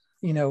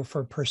 you know,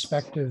 for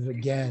perspective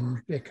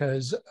again,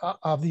 because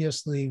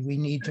obviously we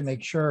need to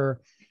make sure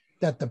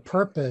that the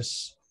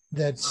purpose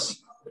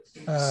that's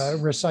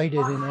recited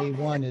in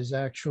A1 is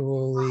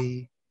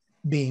actually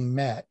being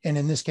met. And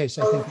in this case,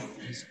 I think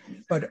it is.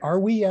 But are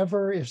we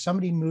ever, if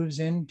somebody moves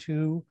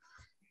into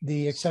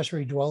the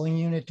accessory dwelling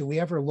unit, do we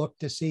ever look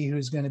to see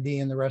who's going to be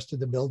in the rest of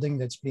the building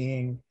that's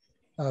being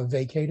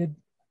vacated?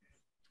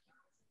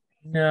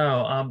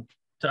 No,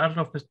 so I don't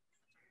know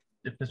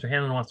if Mr.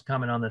 Hanlon wants to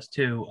comment on this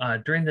too.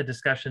 During the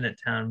discussion at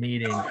town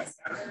meeting,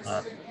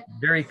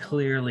 very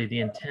clearly the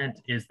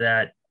intent is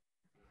that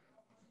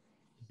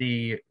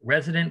the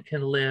resident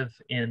can live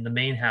in the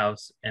main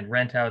house and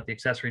rent out the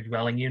accessory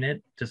dwelling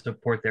unit to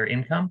support their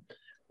income,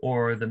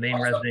 or the main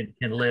resident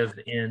can live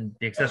in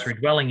the accessory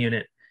dwelling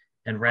unit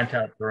and rent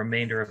out the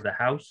remainder of the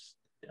house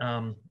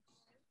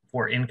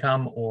for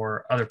income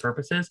or other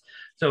purposes.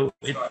 So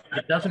it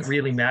doesn't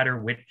really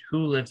matter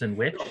who lives in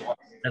which,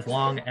 as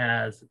long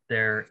as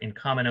they're in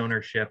common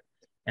ownership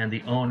and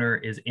the owner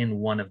is in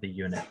one of the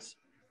units.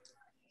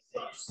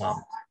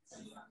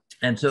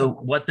 And so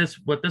what this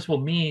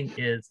will mean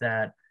is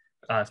that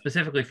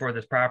specifically for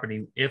this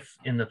property, if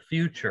in the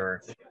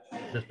future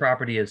this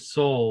property is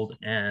sold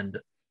and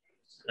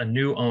a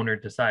new owner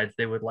decides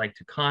they would like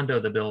to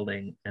condo the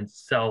building and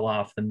sell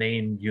off the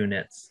main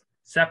units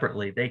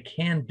separately, they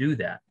can do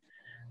that.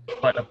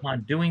 But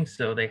upon doing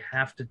so, they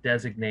have to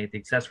designate the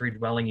accessory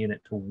dwelling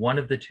unit to one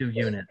of the two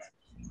units,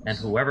 and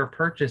whoever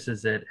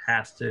purchases it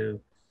has to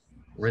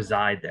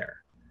reside there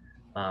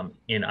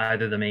in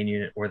either the main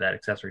unit or that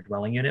accessory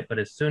dwelling unit. But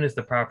as soon as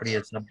the property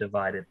is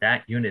subdivided,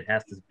 that unit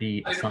has to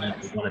be assigned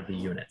to one of the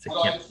units. It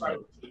can't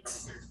be.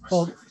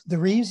 Well, the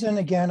reason,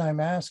 again, I'm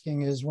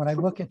asking is when I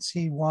look at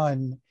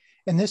C1,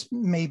 and this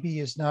maybe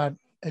is not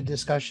a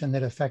discussion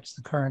that affects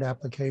the current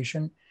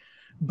application,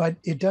 but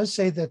it does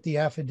say that the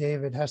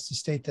affidavit has to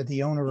state that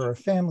the owner or a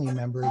family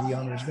member of the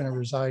owner is going to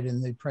reside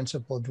in the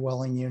principal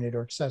dwelling unit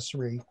or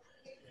accessory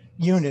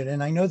unit.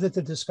 And I know that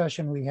the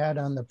discussion we had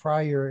on the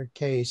prior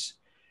case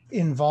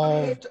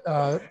involved,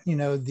 you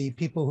know, the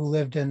people who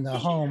lived in the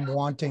home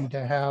wanting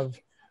to have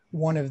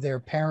one of their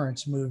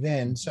parents move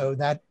in. So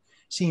that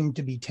seemed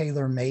to be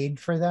tailor-made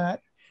for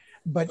that.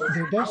 But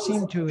there does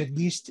seem to, at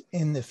least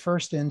in the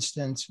first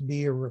instance,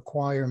 be a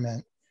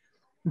requirement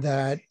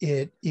that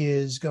it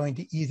is going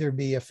to either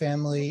be a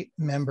family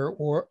member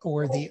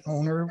or the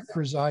owner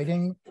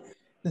residing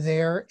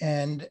there.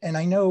 And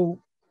I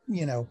know,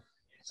 you know,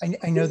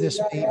 I know this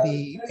may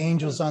be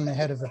angels on the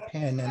head of a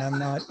pin,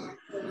 and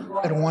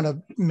I don't want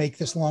to make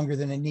this longer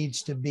than it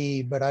needs to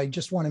be, but I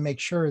just want to make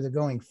sure that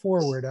going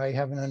forward, I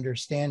have an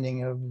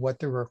understanding of what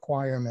the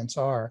requirements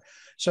are.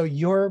 So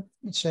you're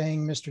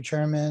saying, Mr.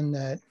 Chairman,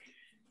 that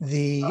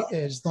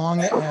as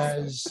long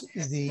as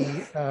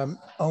the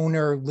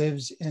owner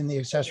lives in the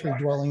accessory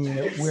dwelling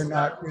unit, we're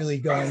not really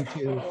going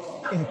to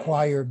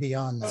inquire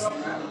beyond that.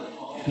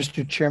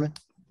 Mr. Chairman.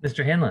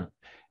 Mr. Hanlon.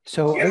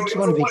 So I just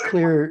want to be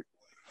clear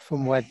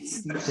from what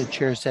the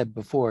chair said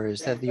before,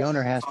 is that the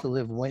owner has to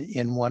live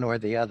in one or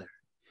the other.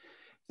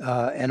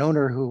 An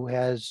owner who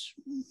has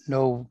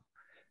no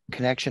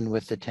connection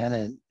with the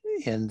tenant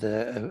in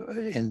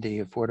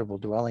the affordable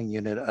dwelling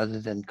unit other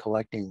than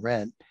collecting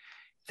rent,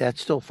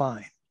 that's still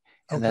fine.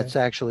 And that's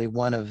actually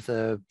one of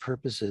the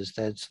purposes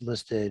that's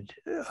listed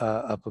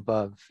up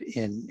above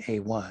in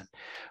A1.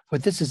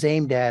 What this is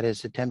aimed at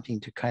is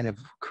attempting to kind of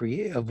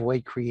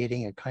avoid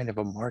creating a kind of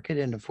a market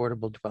in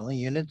affordable dwelling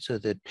units, so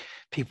that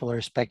people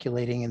are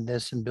speculating in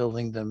this and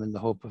building them in the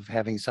hope of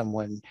having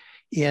someone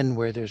in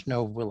where there's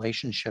no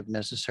relationship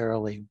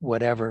necessarily,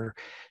 whatever,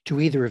 to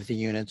either of the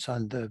units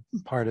on the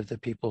part of the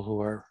people who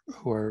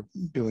are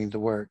doing the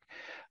work.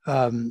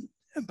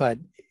 But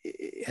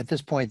at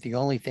this point, the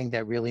only thing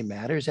that really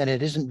matters, and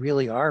it isn't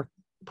really our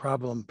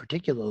problem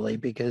particularly,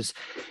 because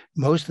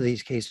most of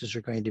these cases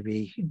are going to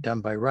be done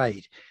by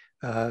right,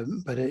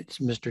 but it's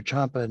Mr.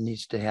 Champa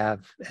needs to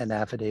have an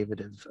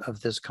affidavit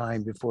of this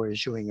kind before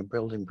issuing a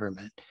building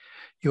permit.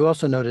 You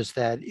also notice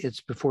that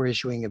it's before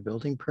issuing a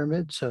building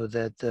permit, so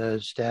that the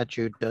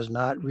statute does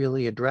not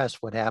really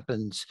address what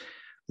happens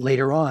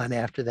later on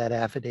after that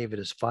affidavit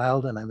is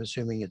filed, and I'm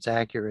assuming it's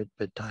accurate,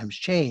 but times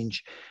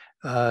change.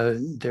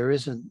 There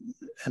isn't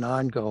an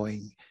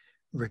ongoing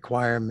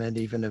requirement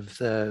even of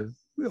the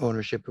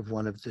ownership of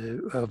one of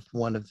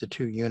the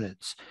two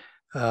units.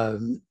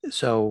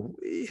 So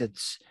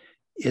it's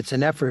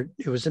an effort.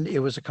 It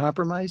was a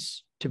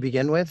compromise to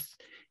begin with,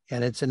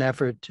 and it's an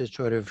effort to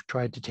sort of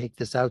try to take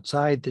this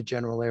outside the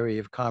general area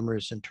of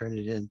commerce and turn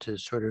it into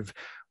sort of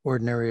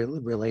ordinary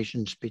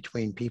relations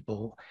between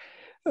people,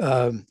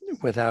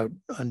 without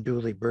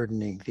unduly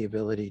burdening the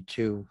ability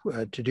to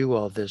do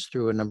all this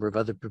through a number of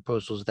other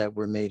proposals that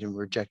were made and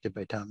rejected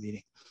by town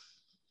meeting.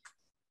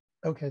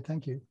 Okay,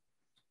 thank you.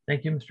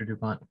 Thank you, Mr.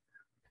 DuPont. Are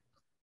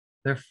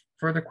there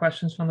further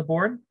questions from the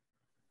board?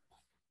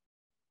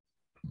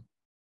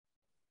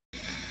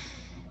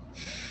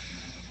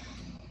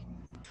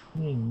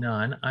 Seeing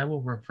none, I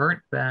will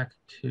revert back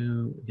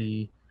to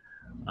the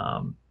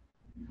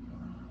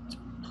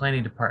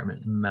planning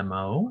department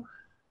memo.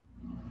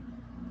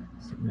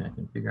 See if I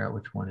can figure out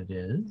which one it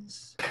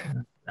is.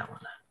 That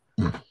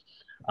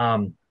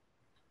one.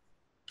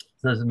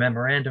 So there's a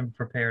memorandum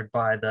prepared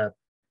by the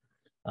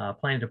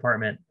planning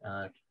department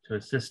to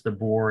assist the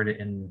board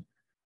in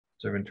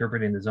sort of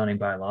interpreting the zoning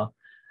bylaw.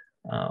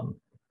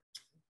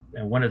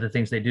 And one of the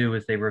things they do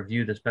is they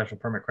review the special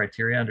permit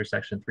criteria under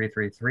section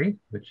 333,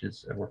 which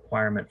is a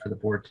requirement for the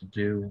board to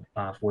do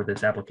for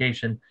this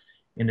application,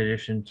 in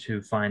addition to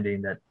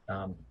finding that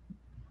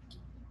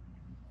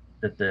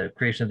that the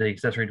creation of the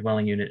accessory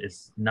dwelling unit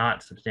is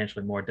not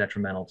substantially more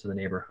detrimental to the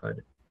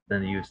neighborhood than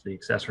the use of the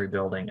accessory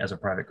building as a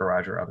private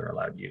garage or other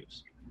allowed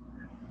use.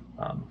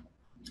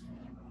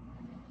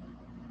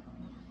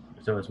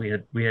 So as we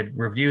had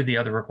reviewed the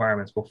other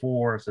requirements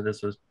before, so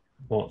this was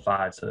bullet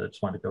 5, so I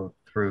just wanted to go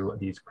through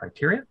these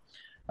criteria.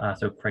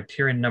 So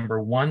criterion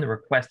number 1, the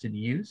requested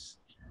use.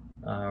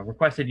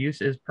 Requested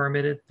use is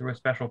permitted through a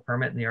special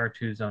permit in the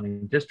R2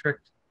 zoning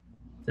district,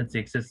 since the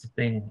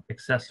existing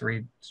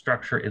accessory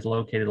structure is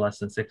located less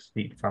than 6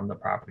 feet from the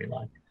property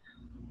line.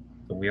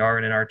 So we are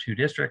in an R2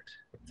 district.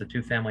 It's a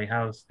 2-family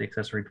house. The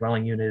accessory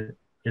dwelling unit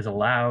is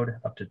allowed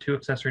up to 2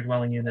 accessory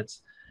dwelling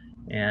units.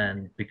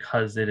 And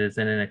because it is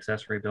in an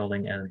accessory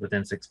building and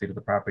within 6 feet of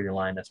the property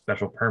line, a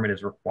special permit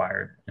is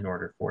required in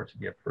order for it to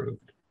be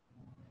approved.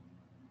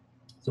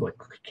 So it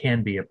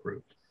can be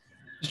approved.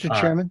 Mr.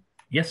 Chairman?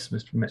 Yes,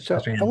 Mr. So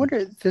I wonder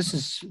if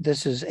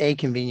this is a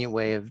convenient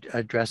way of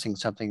addressing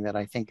something that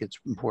I think it's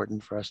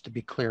important for us to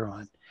be clear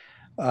on.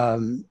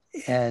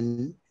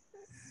 And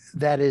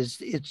that is,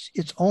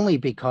 it's only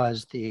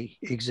because the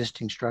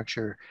existing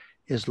structure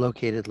is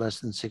located less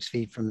than 6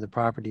 feet from the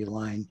property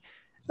line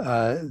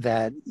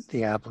that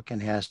the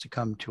applicant has to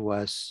come to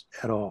us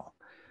at all.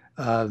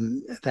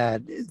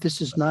 That this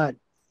is not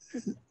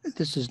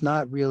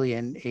really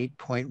an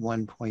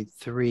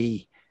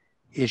 8.1.3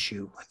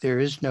 issue. There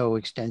is no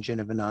extension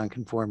of a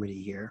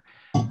nonconformity here,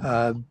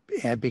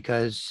 and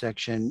because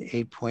section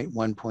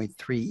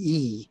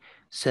 8.1.3e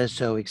says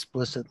so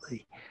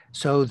explicitly.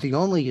 So the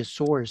only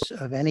source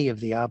of any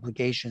of the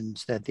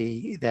obligations that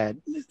the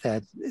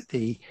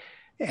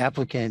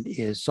applicant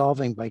is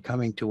solving by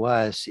coming to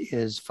us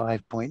is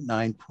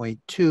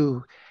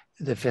 5.9.2,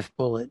 the 5th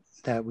bullet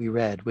that we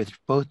read, which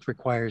both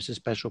requires a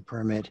special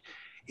permit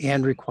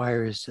and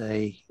requires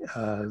a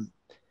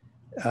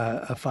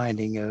a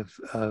finding of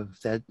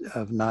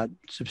not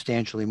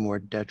substantially more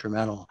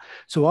detrimental.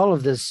 So all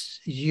of this,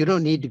 you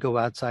don't need to go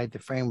outside the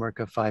framework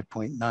of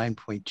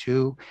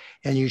 5.9.2,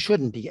 and you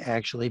shouldn't be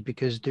actually,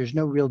 because there's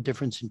no real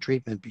difference in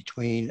treatment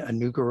between a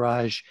new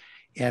garage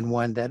and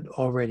one that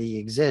already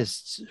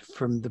exists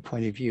from the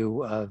point of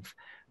view of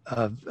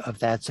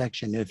that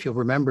section. If you'll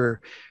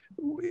remember,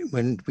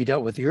 when we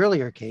dealt with the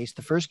earlier case,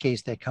 the first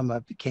case that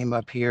came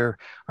up here,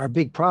 our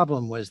big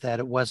problem was that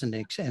it wasn't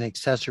an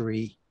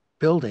accessory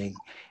building,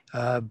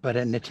 but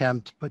an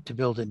attempt to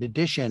build an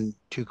addition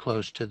too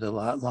close to the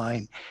lot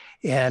line.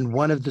 And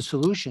one of the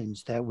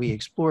solutions that we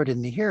explored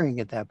in the hearing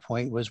at that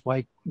point was,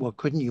 well,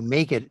 couldn't you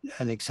make it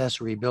an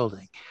accessory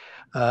building?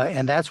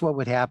 And that's what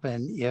would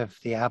happen if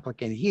the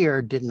applicant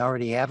here didn't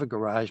already have a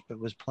garage, but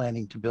was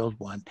planning to build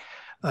one.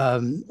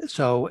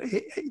 So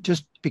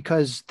just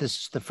because this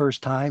is the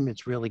first time,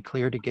 it's really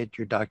clear to get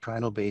your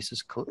doctrinal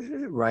basis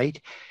right.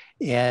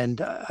 And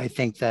I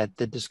think that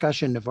the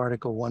discussion of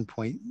Article 1.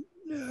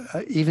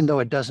 Even though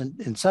it doesn't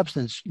in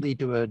substance lead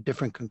to a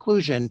different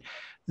conclusion,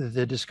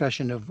 the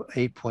discussion of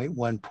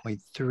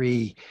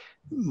 8.1.3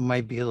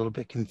 might be a little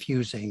bit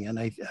confusing. And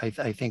I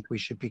think we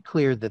should be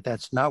clear that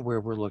that's not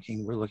where we're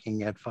looking. We're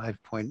looking at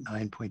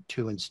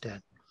 5.9.2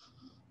 instead.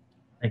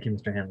 Thank you,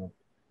 Mr. Hanlon.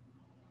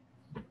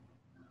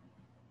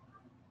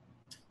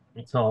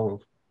 So,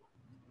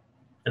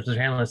 as Mr.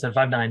 Hanlon said,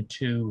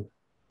 5.9.2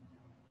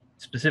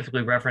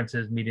 specifically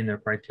references meeting the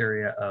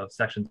criteria of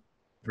section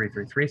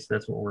 333. So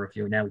that's what we're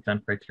reviewing now. We've done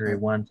criteria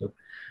 1. So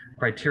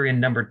criteria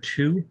number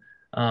 2 is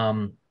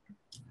a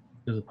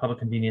public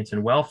convenience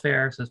and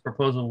welfare. So this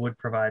proposal would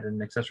provide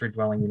an accessory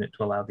dwelling unit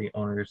to allow the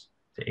owners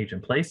to age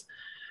in place.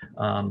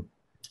 So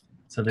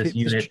this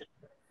unit,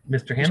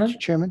 Mr. Hanlon? Mr.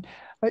 Chairman,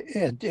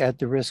 at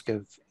the risk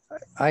of,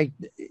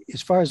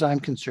 as far as I'm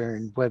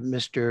concerned, what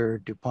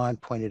Mr. DuPont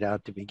pointed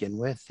out to begin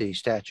with, the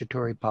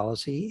statutory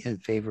policy in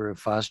favor of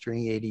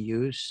fostering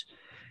ADUs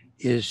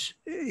is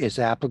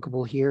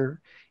applicable here,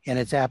 and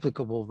it's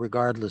applicable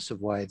regardless of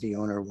why the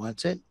owner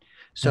wants it.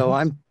 So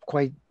I'm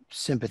quite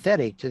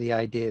sympathetic to the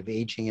idea of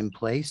aging in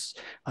place.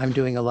 I'm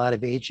doing a lot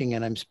of aging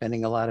and I'm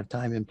spending a lot of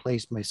time in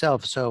place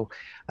myself. So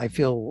I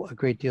feel a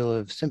great deal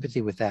of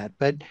sympathy with that.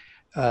 But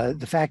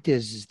the fact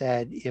is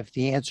that if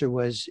the answer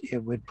was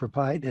it would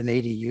provide an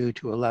ADU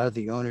to allow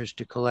the owners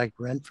to collect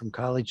rent from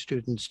college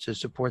students to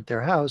support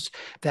their house,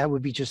 that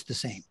would be just the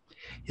same.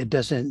 It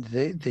doesn't,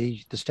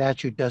 the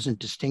statute doesn't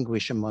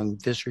distinguish among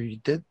this or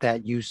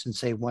that use and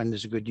say one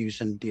is a good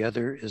use and the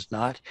other is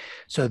not.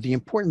 So the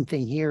important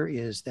thing here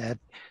is that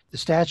the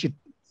statute,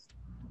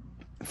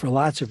 for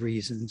lots of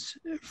reasons,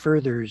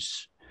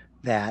 furthers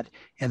that,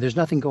 and there's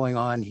nothing going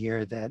on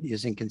here that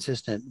is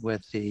inconsistent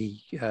with the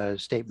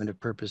statement of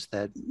purpose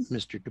that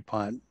Mr.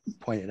 DuPont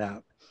pointed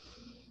out.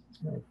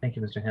 Thank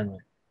you, Mr. Hanlon.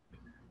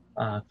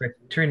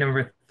 Criteria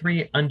number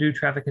 3, undue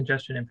traffic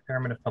congestion,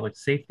 impairment of public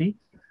safety.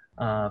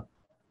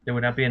 There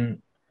would not be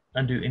an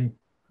undue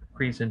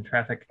increase in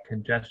traffic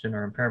congestion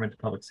or impairment to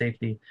public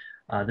safety.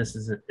 This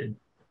is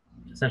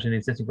essentially the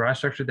existing garage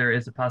structure. There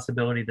is a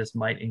possibility this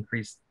might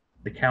increase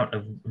the count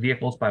of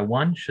vehicles by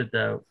 1 should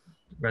the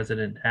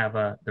resident have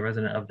the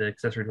resident of the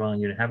accessory dwelling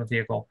unit have a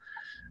vehicle.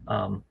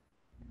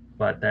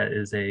 But that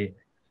is a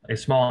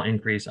small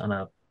increase on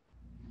a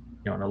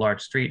on a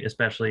large street,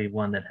 especially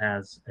one that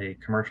has a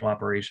commercial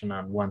operation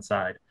on one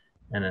side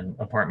and an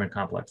apartment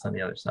complex on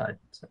the other side.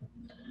 So,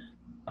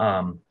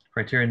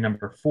 criteria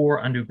number 4,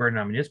 undue burden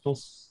on municipal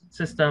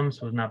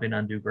systems would not be an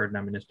undue burden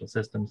on municipal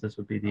systems. This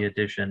would be the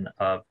addition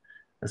of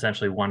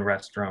essentially 1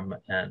 restroom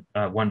and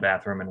 1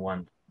 bathroom and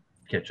 1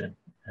 kitchen,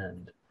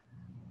 and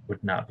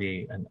would not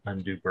be an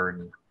undue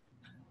burden.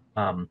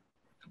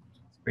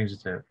 This brings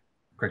us to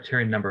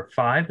criteria number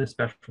 5, the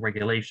special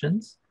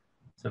regulations.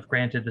 So if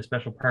granted, the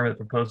special permit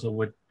proposal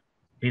would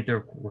meet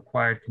the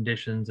required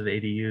conditions of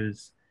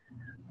ADUs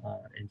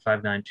in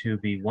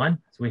 592B1.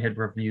 So we had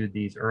reviewed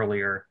these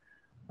earlier,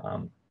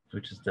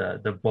 which is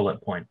the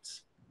bullet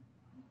points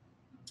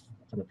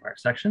from the prior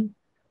section.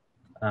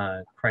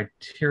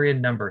 Criteria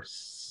number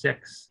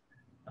 6,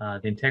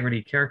 the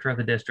integrity character of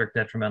the district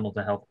detrimental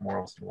to health,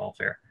 morals, and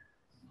welfare.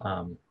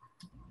 So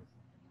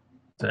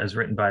as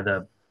written by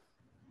the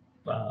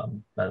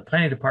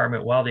planning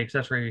department, while the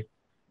accessory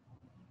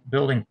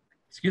building,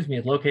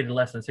 is located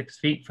less than 6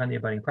 feet from the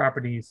abutting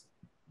properties,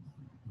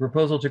 the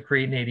proposal to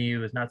create an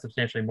ADU is not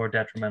substantially more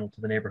detrimental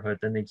to the neighborhood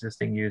than the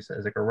existing use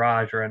as a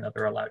garage or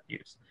another allowed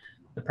use.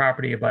 The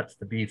property abuts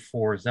the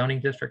B4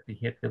 zoning district,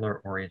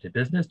 vehicular-oriented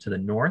business to the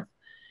north,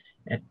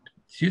 and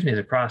is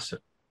across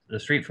the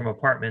street from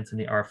apartments in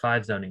the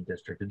R5 zoning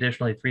district.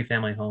 Additionally, 3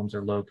 family homes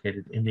are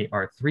located in the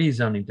R3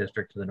 zoning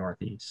district to the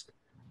northeast.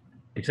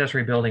 The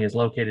accessory building is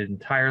located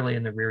entirely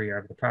in the rear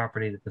yard of the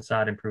property. The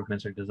facade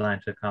improvements are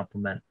designed to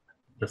complement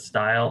the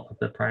style of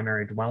the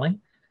primary dwelling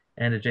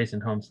and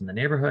adjacent homes in the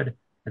neighborhood.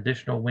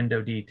 Additional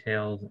window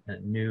details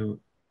and new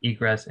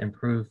egress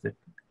improve the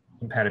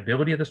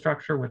compatibility of the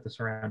structure with the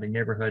surrounding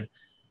neighborhood.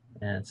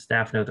 And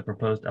staff note the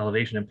proposed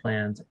elevation and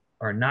plans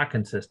are not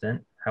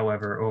consistent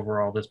However,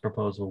 overall, this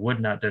proposal would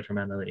not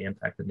detrimentally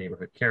impact the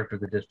neighborhood character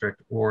of the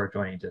district or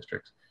adjoining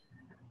districts,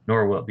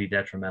 nor will it be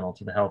detrimental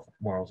to the health,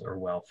 morals, or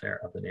welfare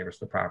of the neighbors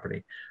of the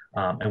property.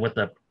 And what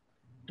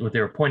they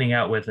were pointing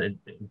out with in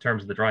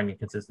terms of the drawing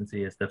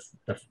inconsistency is the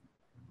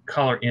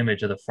color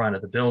image of the front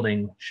of the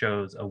building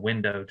shows a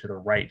window to the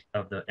right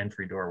of the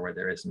entry door where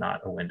there is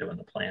not a window in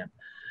the plan.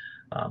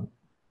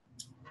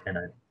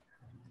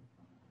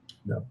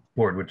 The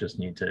board would just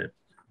need to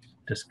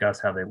discuss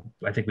how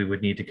I think we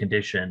would need to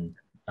condition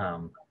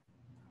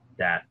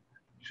that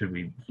should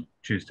we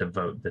choose to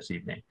vote this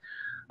evening.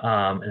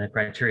 And then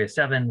criteria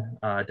 7,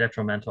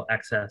 detrimental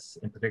excess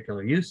in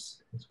particular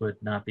use. This would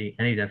not be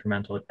any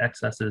detrimental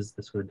excesses.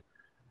 This would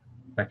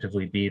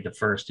effectively be the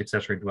first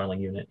accessory dwelling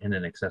unit in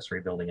an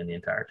accessory building in the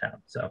entire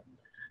town. So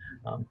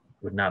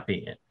would not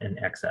be an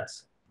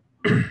excess.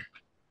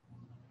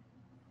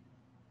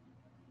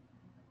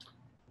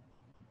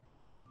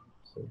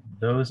 So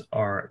those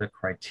are the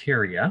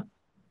criteria.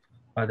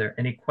 Are there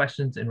any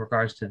questions in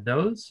regards to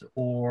those,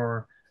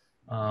 or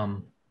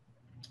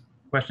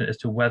question as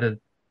to whether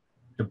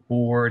the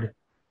board,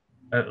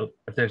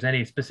 if there's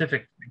any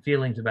specific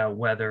feelings about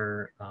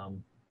whether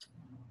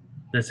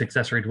this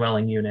accessory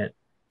dwelling unit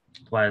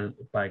by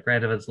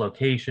grant of its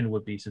location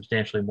would be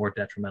substantially more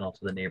detrimental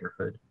to the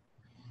neighborhood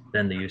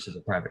than the use of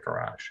a private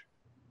garage?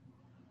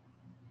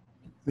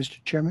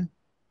 Mr. Chairman?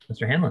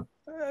 Mr. Hanlon?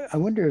 I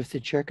wonder if the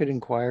chair could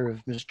inquire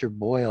of Mr.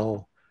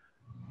 Boyle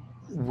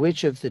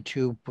which of the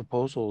two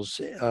proposals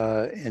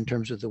in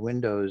terms of the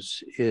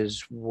windows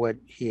is what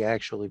he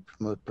actually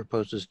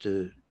proposes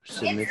to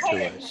submit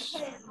to us.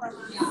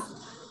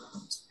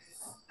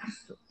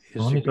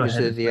 Is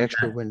it the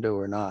extra window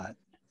or not?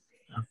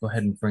 I'll go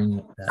ahead and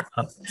bring that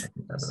up.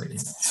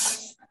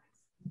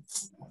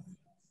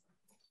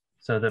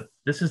 So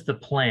this is the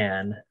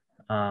plan,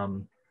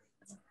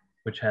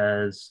 which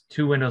has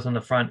 2 windows on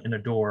the front and a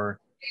door.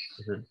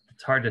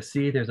 It's hard to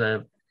see. There's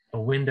a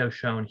window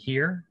shown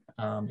here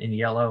in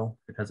yellow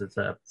because it's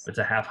a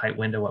half height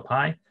window up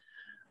high.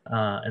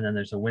 And then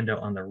there's a window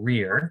on the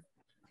rear.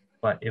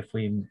 But if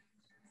we,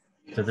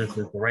 so this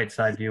is the right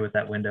side view with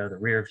that window, the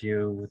rear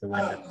view with the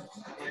window,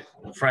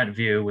 the front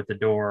view with the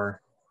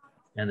door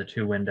and the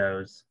 2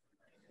 windows.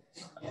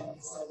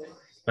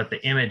 But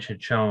the image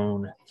had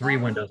shown 3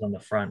 windows on the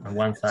front on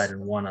one side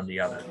and 1 on the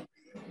other.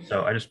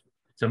 So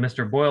so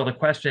Mr. Boyle, the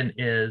question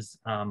is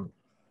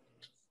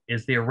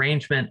the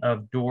arrangement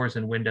of doors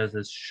and windows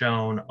as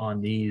shown on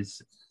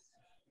these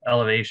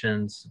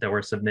elevations that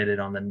were submitted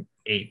on the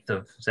 8th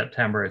of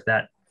September, is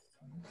that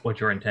what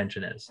your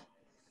intention is?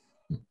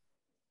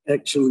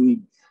 Actually,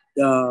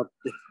 we're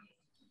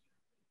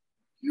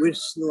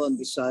still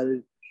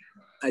undecided.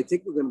 I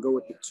think we're going to go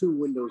with the 2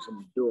 windows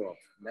and the door,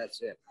 and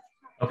that's it.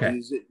 Okay.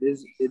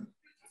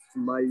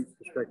 From my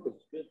perspective,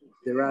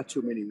 there are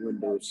too many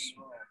windows,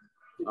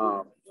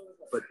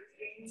 but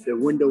the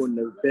window in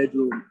the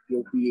bedroom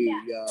will be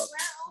an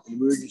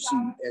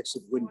emergency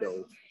exit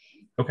window.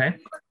 Okay.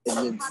 And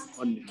then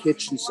on the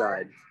kitchen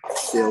side,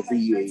 there'll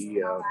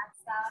be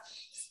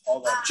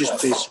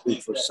just basically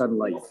for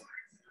sunlight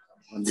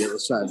on the other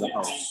side of the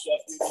house.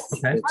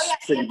 Okay.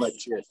 That's pretty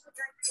much it.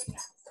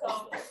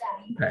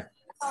 Okay.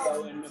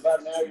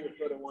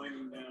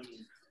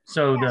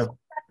 So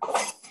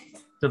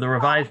the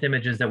revised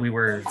images that we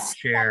were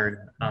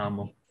shared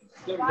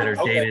that are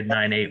dated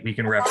 9/8, we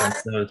can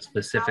reference those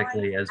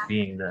specifically as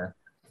being the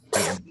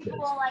images.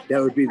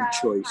 That would be the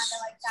choice.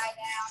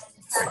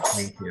 Great,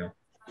 thank you.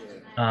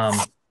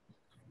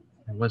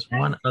 There was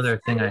one other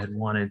thing I had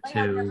wanted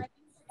to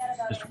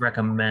just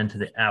recommend to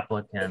the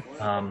applicant.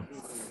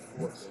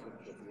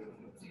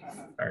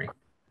 Sorry.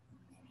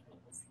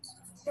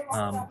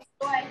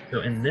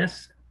 So in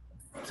this,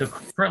 so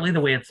currently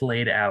the way it's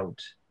laid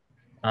out,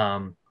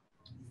 the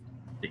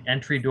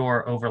entry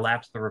door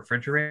overlaps the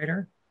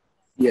refrigerator.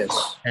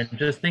 Yes. And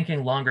just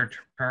thinking longer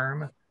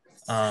term,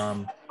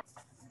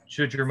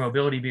 should your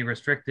mobility be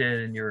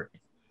restricted and you're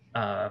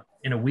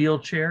in a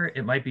wheelchair,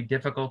 it might be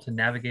difficult to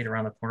navigate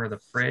around the corner of the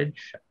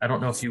fridge. I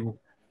don't know if you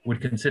would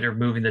consider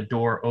moving the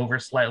door over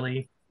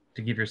slightly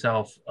to give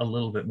yourself a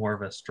little bit more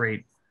of a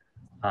straight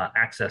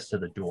access to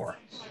the door.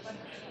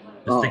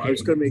 I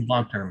was going to make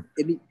long term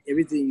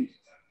everything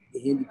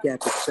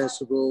handicap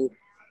accessible.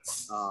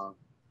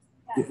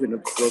 Given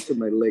I've broken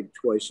my leg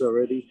twice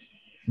already,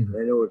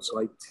 I know it's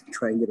like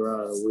trying to get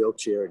around in a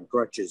wheelchair and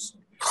crutches.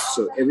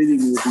 So everything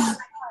will be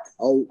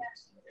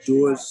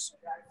outdoors.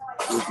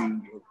 Will be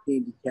a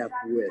handicap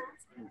width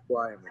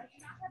requirement.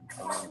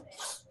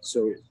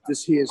 So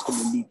this here is going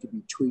to need to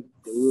be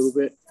tweaked a little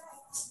bit.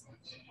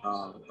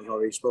 I've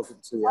already spoken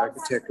to the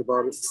architect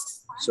about it,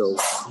 so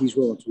he's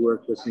willing to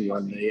work with me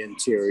on the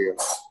interior.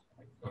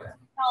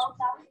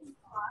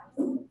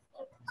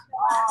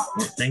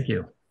 Thank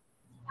you.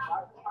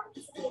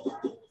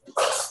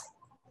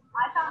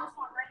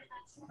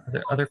 Are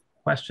there other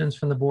questions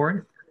from the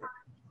board?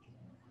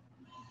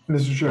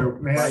 Mr. Chair,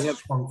 may I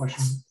ask one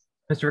question?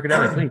 Mr.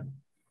 Riccadelli, please.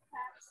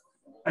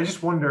 I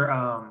just wonder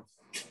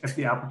if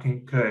the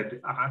applicant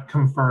could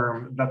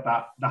confirm that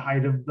the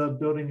height of the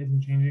building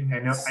isn't changing. I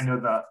know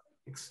the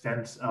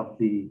extents of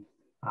the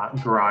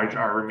garage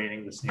are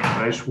remaining the same, but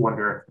I just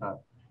wonder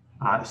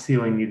if the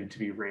ceiling needed to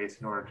be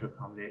raised in order to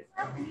accommodate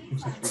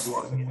accessory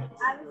dwelling unit.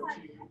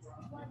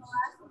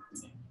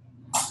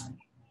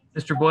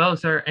 Mr. Boyle,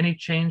 is there any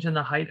change in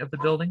the height of the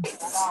building?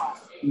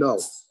 No.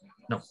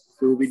 No.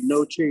 There will be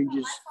no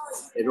changes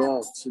at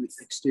all to the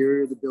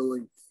exterior of the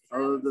building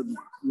other than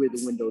where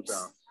the windows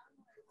are.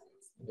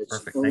 It's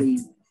Perfect. only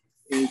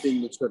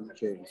anything that's going to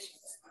change.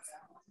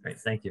 Great,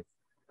 thank you.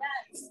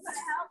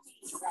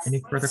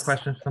 Any further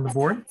questions from the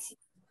board?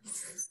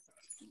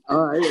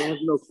 I have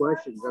no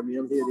questions. I mean,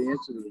 I'm here to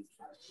answer them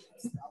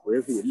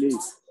wherever you need.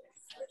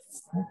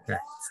 Okay.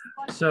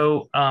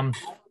 So,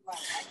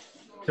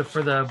 so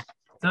for the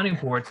zoning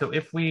board, so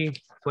if we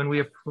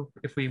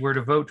were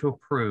to vote to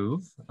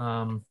approve,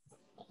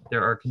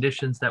 there are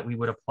conditions that we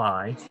would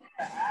apply.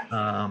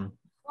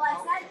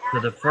 So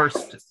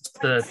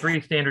the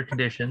three standard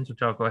conditions,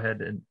 which I'll go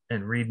ahead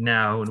and read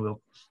now, and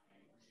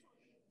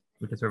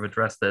we can sort of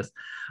address this.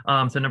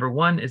 So number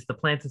one is the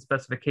plans and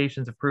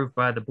specifications approved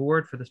by the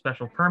board for the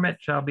special permit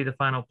shall be the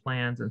final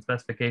plans and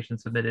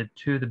specifications submitted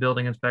to the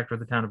building inspector of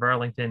the town of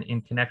Arlington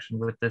in connection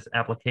with this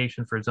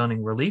application for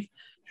zoning relief.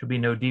 Should be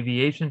no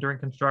deviation during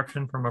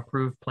construction from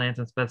approved plans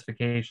and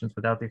specifications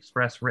without the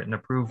express written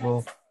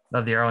approval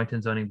of the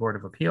Arlington Zoning Board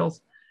of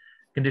Appeals.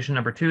 Condition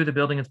number two, the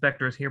building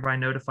inspector is hereby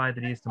notified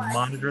that he is to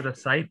monitor the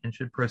site and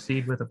should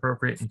proceed with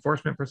appropriate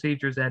enforcement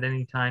procedures at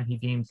any time he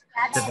deems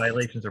that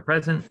violations are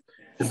present.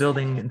 The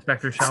building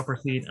inspector shall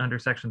proceed under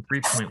section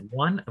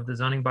 3.1 of the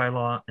zoning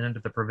bylaw and under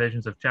the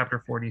provisions of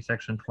chapter 40,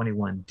 section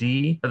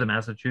 21D of the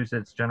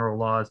Massachusetts general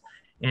laws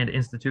and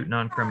institute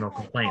non-criminal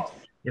complaints.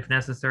 If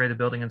necessary, the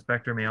building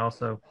inspector may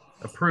also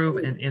approve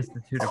and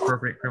institute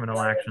appropriate criminal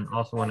action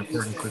also in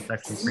accordance with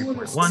section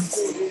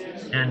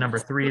 3.1. And number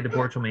three, the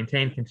board shall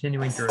maintain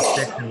continuing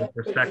jurisdiction with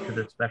respect to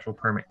the special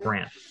permit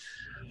grant.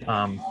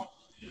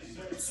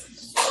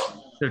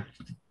 So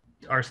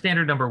our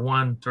standard number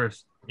one sort of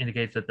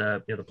indicates that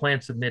the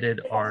plans submitted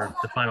are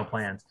the final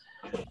plans.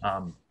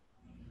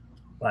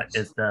 But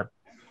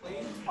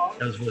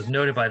as was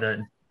noted by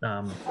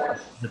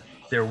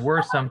there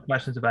were some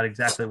questions about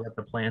exactly what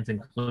the plans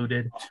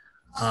included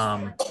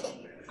by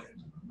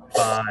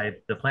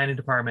the planning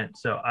department.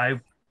 So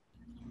I'm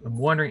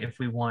wondering if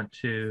we want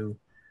to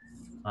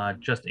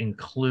just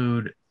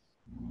include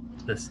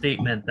the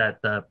statement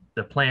that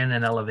the plan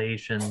and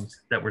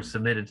elevations that were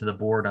submitted to the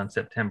board on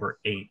September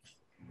 8th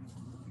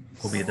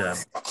will be the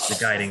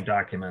guiding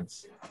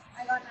documents.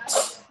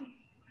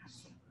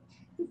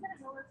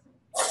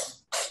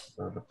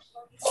 So the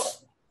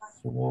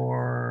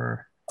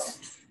floor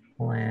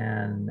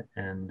plan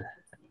and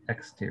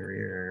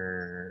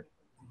exterior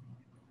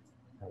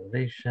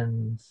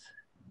elevations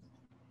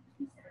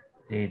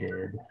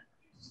dated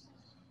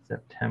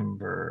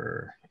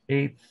September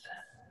 8th,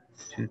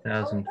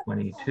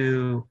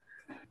 2022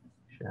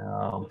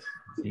 shall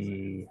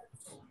be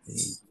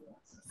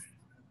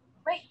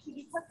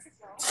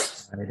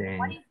the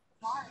guiding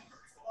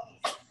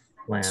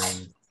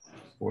plan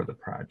for the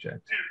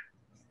project.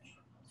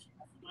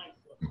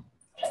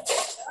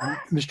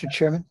 Mr.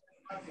 Chairman?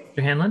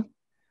 Mr. Hanlon?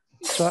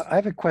 So I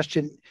have a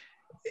question.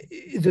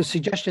 The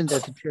suggestion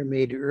that the chair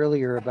made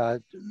earlier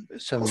about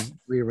some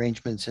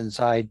rearrangements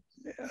inside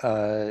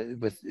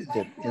with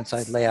the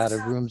inside layout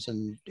of rooms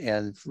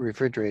and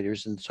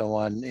refrigerators and so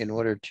on in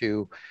order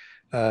to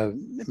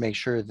make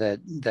sure that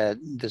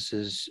this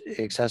is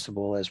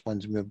accessible as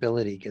one's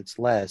mobility gets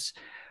less.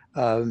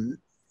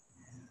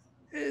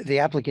 The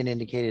applicant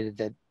indicated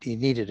that he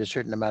needed a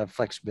certain amount of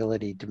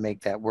flexibility to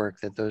make that work,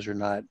 that those are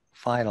not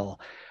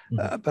final.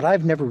 But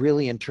I've never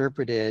really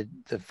interpreted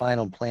the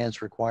final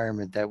plans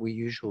requirement that we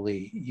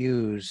usually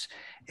use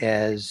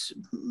as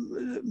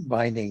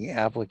binding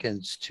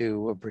applicants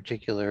to a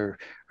particular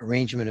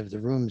arrangement of the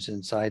rooms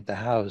inside the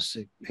house,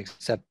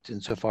 except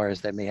insofar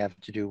as that may have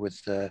to do with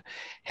the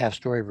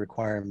half-story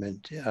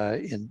requirement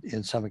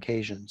in some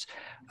occasions.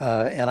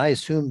 And I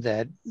assume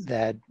that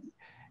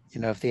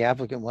if the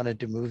applicant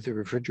wanted to move the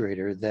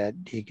refrigerator, that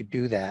he could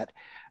do that.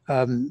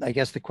 I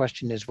guess the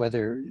question is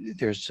whether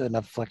there's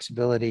enough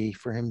flexibility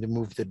for him to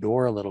move the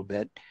door a little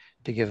bit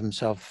to give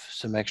himself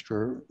some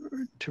extra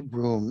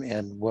room,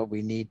 and what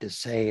we need to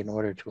say in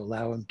order to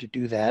allow him to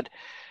do that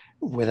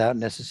without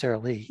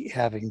necessarily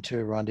having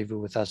to rendezvous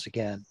with us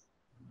again.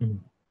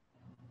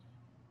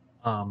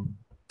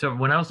 So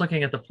when I was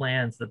looking at the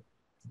plans,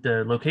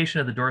 the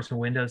location of the doors and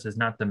windows is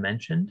not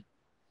dimensioned.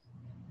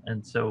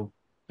 And so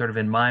sort of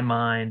in my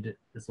mind,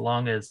 as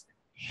long as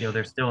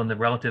they're still in the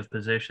relative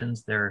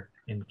positions, they're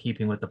in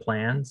keeping with the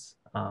plans.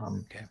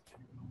 Okay.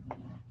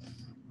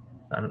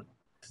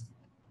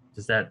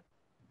 Does that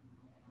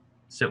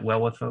sit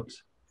well with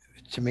folks?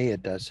 To me,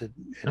 it does. It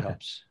Okay.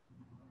 helps.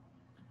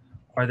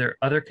 Are there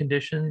other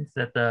conditions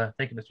that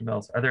thank you, Mr.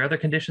 Mills. Are there other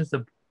conditions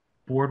the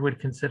board would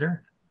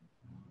consider?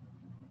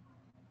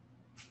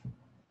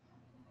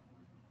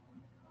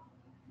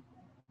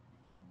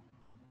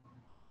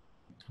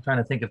 I'm trying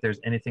to think if there's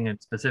anything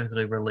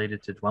specifically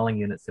related to dwelling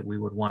units that we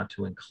would want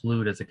to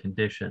include as a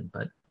condition,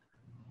 but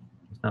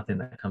there's nothing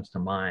that comes to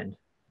mind.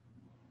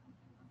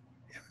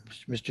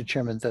 Mr.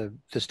 Chairman,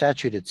 the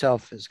statute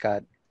itself has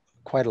got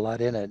quite a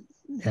lot in it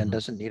and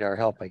doesn't need our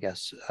help, I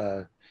guess.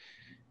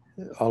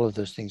 All of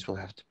those things will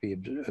have to be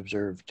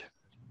observed.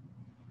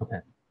 Okay.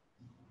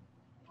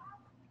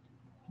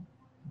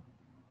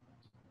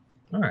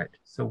 All right.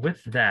 So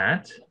with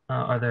that,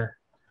 are there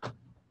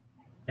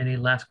any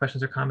last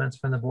questions or comments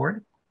from the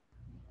board?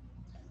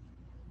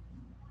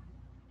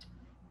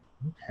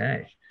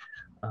 Okay.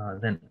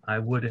 Then I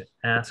would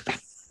ask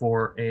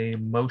for a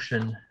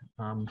motion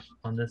on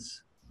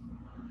this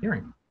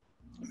hearing.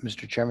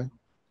 Mr. Chairman?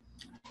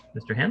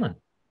 Mr. Hanlon.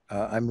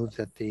 I move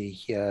that the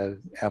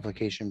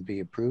application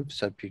be approved,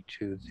 subject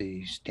to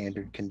the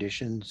standard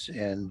conditions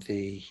and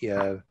the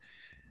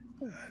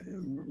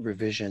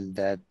revision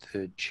that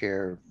the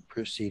chair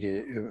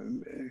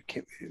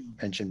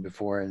mentioned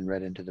before and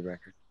read into the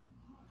record.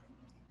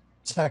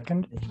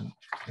 Second.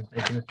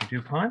 Thank you, Mr.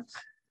 DuPont.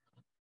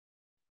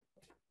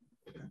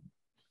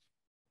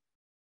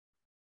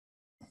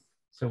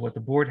 So what the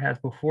board has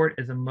before it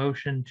is a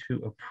motion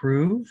to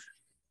approve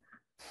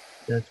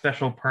the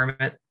special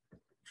permit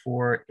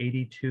for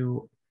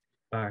 82,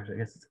 I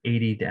guess it's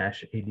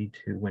 80-82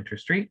 Winter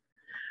Street,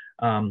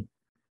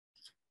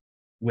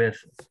 with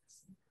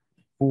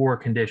 4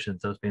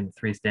 conditions, those being the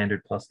 3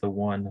 standard plus the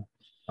 1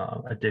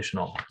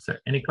 additional. So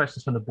any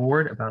questions from the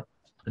board about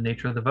the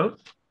nature of the vote?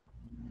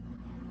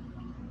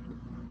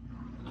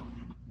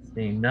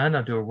 Seeing none,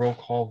 I'll do a roll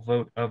call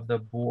vote of the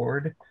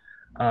board.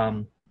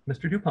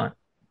 Mr. DuPont.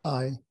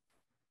 Aye.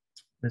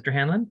 Mr.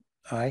 Hanlon.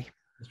 Aye.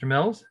 Mr.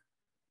 Mills.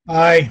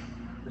 Aye.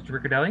 Mr.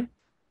 Riccardelli.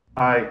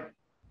 Aye.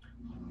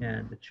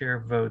 And the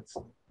chair votes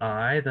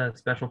aye. The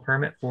special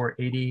permit for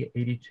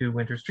 8082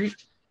 Winter Street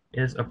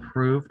is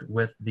approved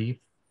with the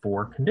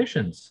 4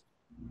 conditions.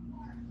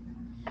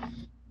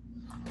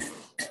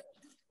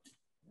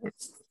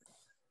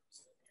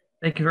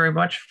 Thank you very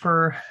much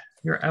for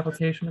your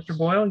application, Mr.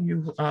 Boyle.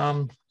 You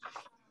are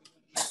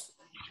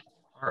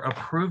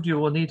approved. You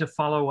will need to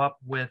follow up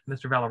with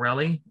Mr.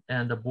 Valarelli,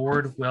 and the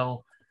board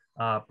will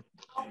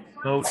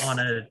vote on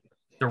the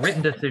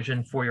written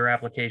decision for your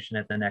application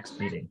at the next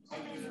meeting.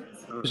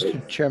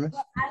 Mr. Chairman?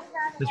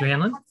 Mr.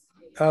 Hanlon?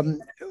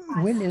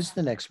 When is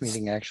the next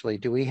meeting actually?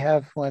 Do we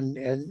have one,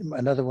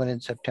 another one in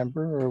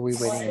September, or are we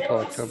waiting until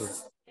October?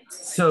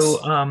 So,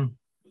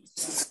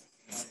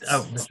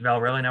 Mr.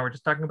 Valarelli and I were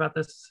just talking about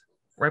this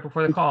right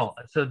before the call.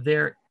 So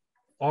there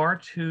are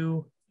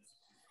 2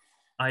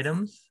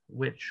 items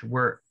which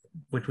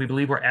we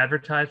believe were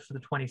advertised for the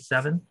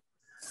 27th.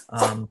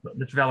 But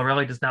Mr.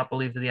 Valarelli does not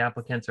believe that the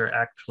applicants are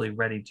actually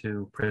ready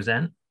to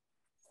present.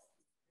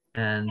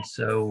 And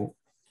so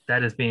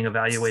that is being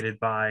evaluated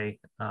by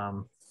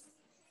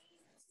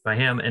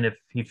him. And if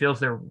he feels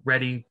they're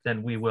ready,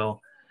 then we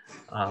will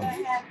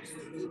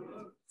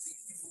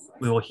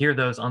hear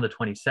those on the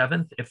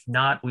 27th. If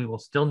not, we will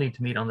still need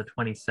to meet on the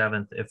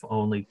 27th, if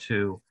only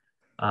to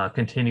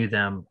continue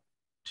them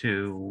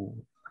to,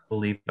 I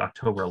believe,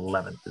 October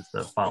 11th is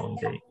the following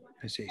date.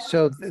 I see.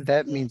 So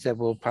that means that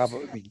we'll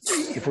probably,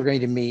 if we're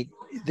going to meet,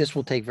 this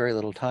will take very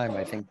little time,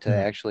 I think, to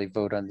actually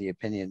vote on the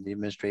opinion. The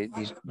administrators,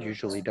 these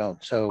usually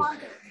don't. So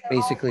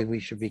basically, we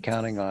should be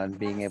counting on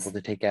being able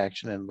to take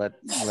action and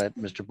let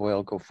Mr.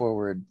 Boyle go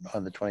forward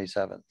on the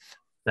 27th.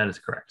 That is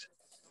correct.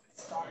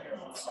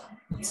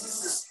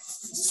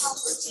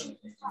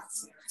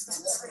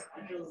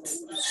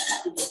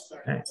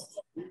 Okay.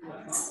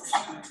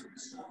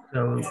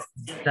 So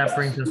that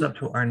brings us up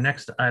to our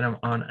next item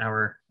on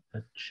our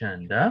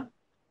agenda,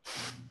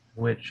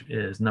 which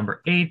is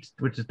number 8,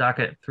 which is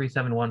docket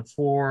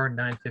 3714,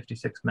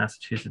 956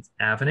 Massachusetts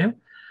Avenue.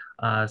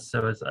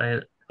 So as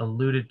I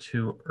alluded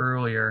to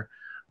earlier,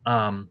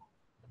 so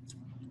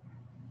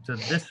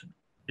this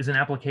is an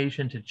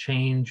application to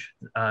change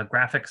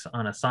graphics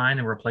on a sign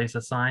and replace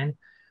a sign.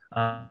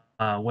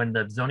 When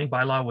the zoning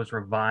bylaw was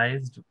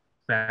revised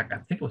back, I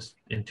think it was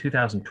in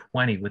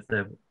 2020, with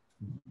the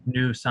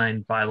new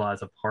sign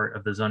bylaws, a part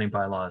of the zoning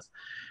bylaws,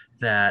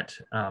 that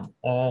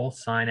all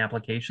sign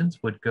applications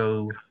would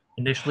go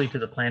initially to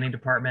the planning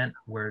department,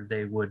 where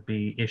they would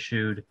be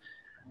issued,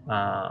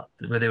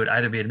 where they would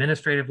either be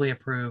administratively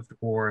approved,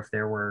 or if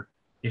there were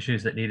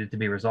issues that needed to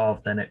be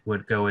resolved, then it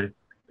would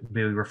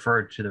be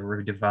referred to the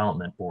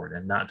redevelopment board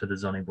and not to the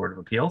zoning board of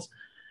appeals.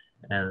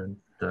 And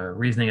the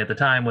reasoning at the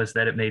time was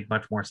that it made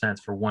much more sense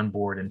for one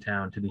board in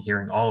town to be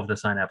hearing all of the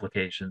sign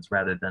applications,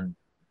 rather than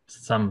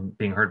some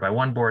being heard by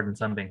one board and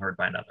some being heard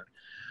by another.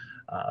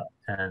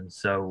 And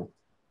so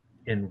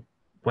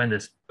when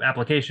this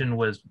application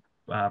was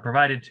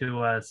provided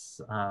to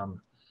us,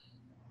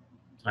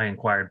 I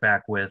inquired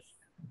back with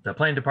the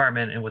planning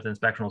department and with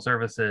inspectional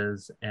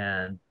services,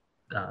 and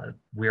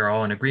we are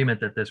all in agreement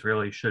that this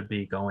really should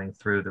be going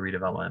through the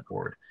redevelopment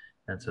board.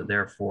 And so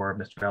therefore,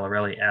 Mr.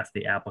 Valarelli asked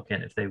the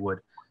applicant if they would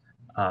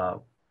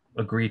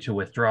agree to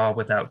withdraw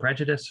without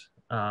prejudice.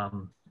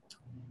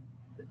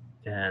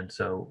 And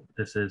so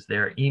this is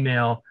their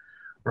email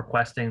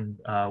requesting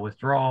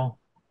withdrawal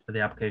for the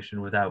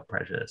application without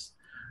prejudice.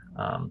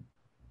 Are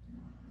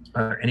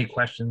there any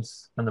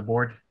questions from the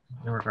board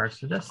in regards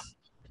to this?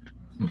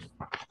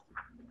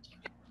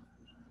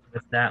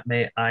 With that,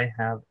 may I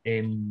have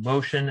a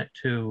motion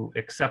to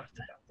accept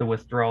the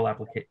withdrawal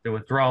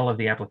of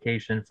the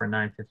application for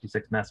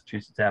 956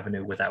 Massachusetts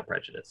Avenue without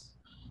prejudice?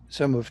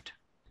 So moved.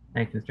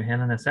 Thank you, Mr.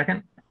 Hanlon. A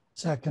second?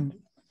 Second.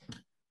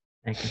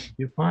 Thank you, Mr.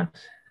 DuPont.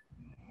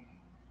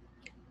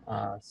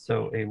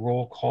 So a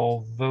roll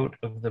call vote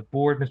of the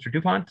board. Mr.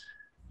 DuPont?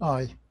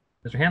 Aye.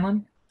 Mr.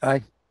 Hanlon? Aye.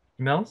 Mr.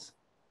 Mills?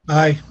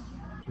 Aye.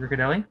 Mr.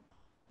 Riccadelli?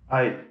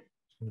 Aye.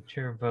 The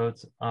chair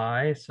votes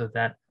aye, so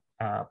that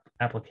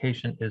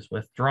application is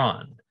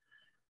withdrawn.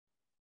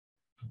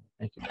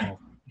 Thank you all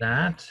for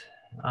that.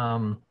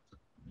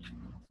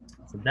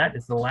 So that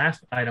is the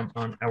last item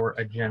on our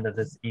agenda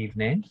this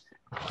evening.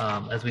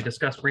 As we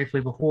discussed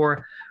briefly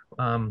before,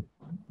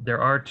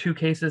 there are two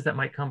cases that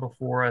might come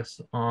before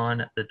us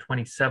on the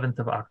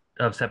 27th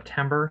of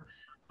September,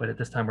 but at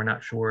this time we're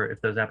not sure if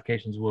those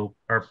applications will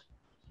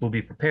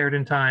be prepared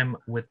in time.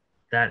 With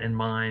that in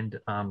mind,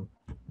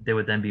 they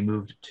would then be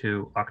moved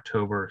to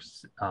October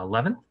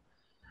 11th.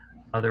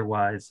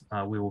 Otherwise,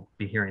 we will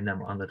be hearing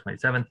them on the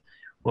 27th.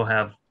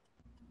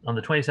 On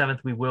the 27th,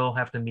 we will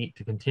have to meet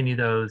to continue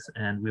those,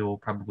 and we will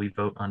probably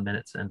vote on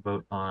minutes and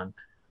vote on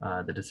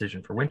the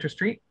decision for Winter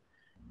Street.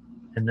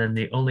 And then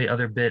the only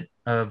other bit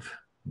of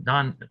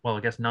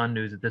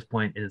non-news at this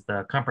point is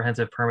the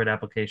comprehensive permit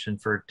application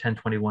for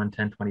 1021,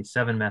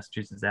 1027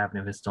 Massachusetts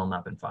Avenue has still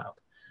not been filed.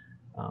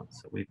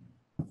 So we've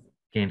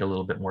gained a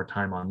little bit more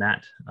time on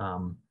that,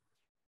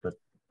 but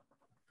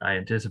I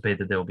anticipate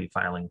that they will be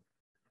filing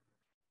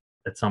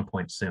at some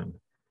point soon.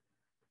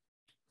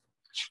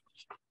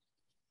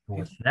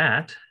 With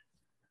that,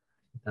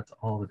 that's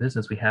all the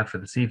business we have for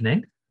this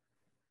evening.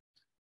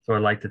 So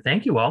I'd like to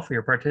thank you all for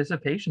your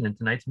participation in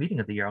tonight's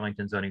meeting of the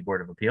Arlington Zoning Board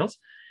of Appeals.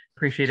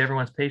 Appreciate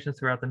everyone's patience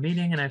throughout the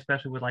meeting, and I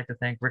especially would like to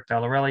thank Rick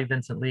Ballarelli,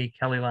 Vincent Lee,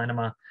 Kelly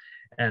Linema,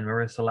 and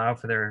Marissa Lau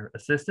for their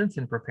assistance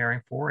in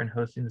preparing for and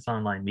hosting this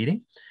online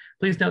meeting.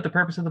 Please note the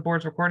purpose of the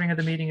board's recording of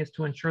the meeting is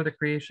to ensure the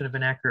creation of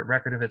an accurate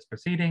record of its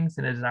proceedings,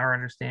 and it is our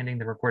understanding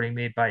the recording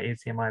made by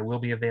ACMi will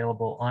be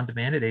available on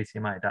demand at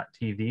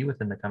acmi.tv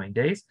within the coming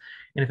days.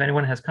 And if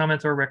anyone has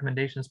comments or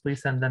recommendations,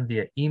 please send them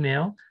via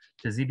email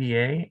to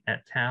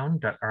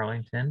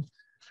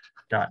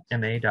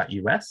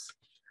zba@town.arlington.ma.us.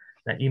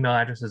 That email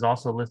address is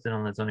also listed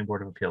on the Zoning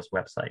Board of Appeals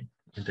website.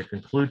 And to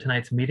conclude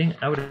tonight's meeting,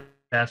 I would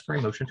ask for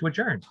a motion to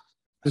adjourn.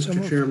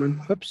 Mr. Chairman.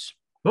 Whoops.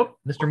 Oh,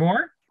 Mr.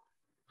 Moore?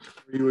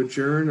 Before you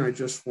adjourn, I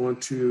just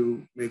want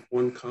to make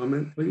one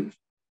comment, please.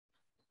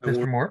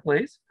 Mr. Moore,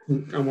 please.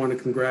 I want to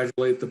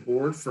congratulate the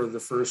board for the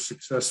first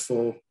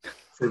successful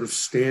sort of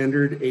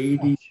standard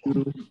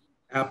ADU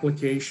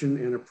application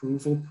and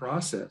approval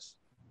process.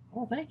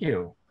 Oh, thank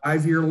you.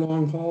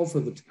 5-year-long haul for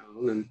the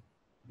town, and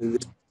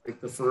this is like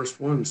the first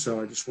one.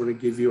 So I just want to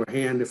give you a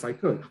hand if I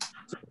could.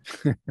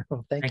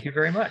 Well, thank you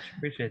very much.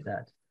 Appreciate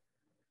that.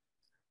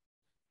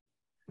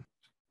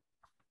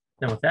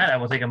 And with that, I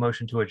will take a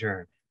motion to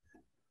adjourn.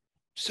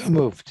 So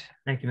moved.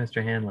 Thank you,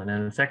 Mr. Hanlon.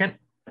 And a second?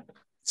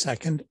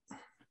 Second.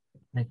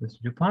 Thank you,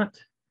 Mr. DuPont.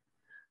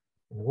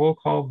 Roll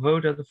call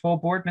vote of the full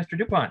board. Mr.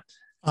 DuPont.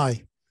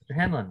 Aye. Mr.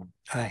 Hanlon.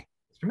 Aye.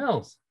 Mr.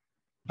 Mills.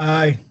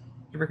 Aye.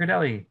 Mr.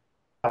 Riccadelli.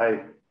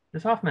 Aye.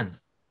 Ms. Hoffman.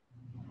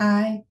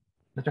 Aye.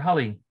 Mr.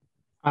 Hulley.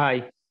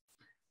 Aye.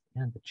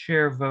 And the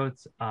chair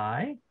votes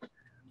aye.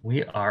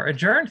 We are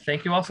adjourned.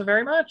 Thank you all so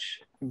very much.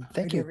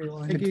 Thank you.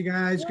 Everyone. Thank you,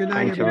 guys. Good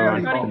night, Thanks, everyone.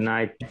 everybody. Good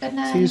night. Good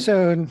night. See you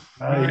soon.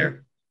 Bye.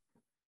 Later.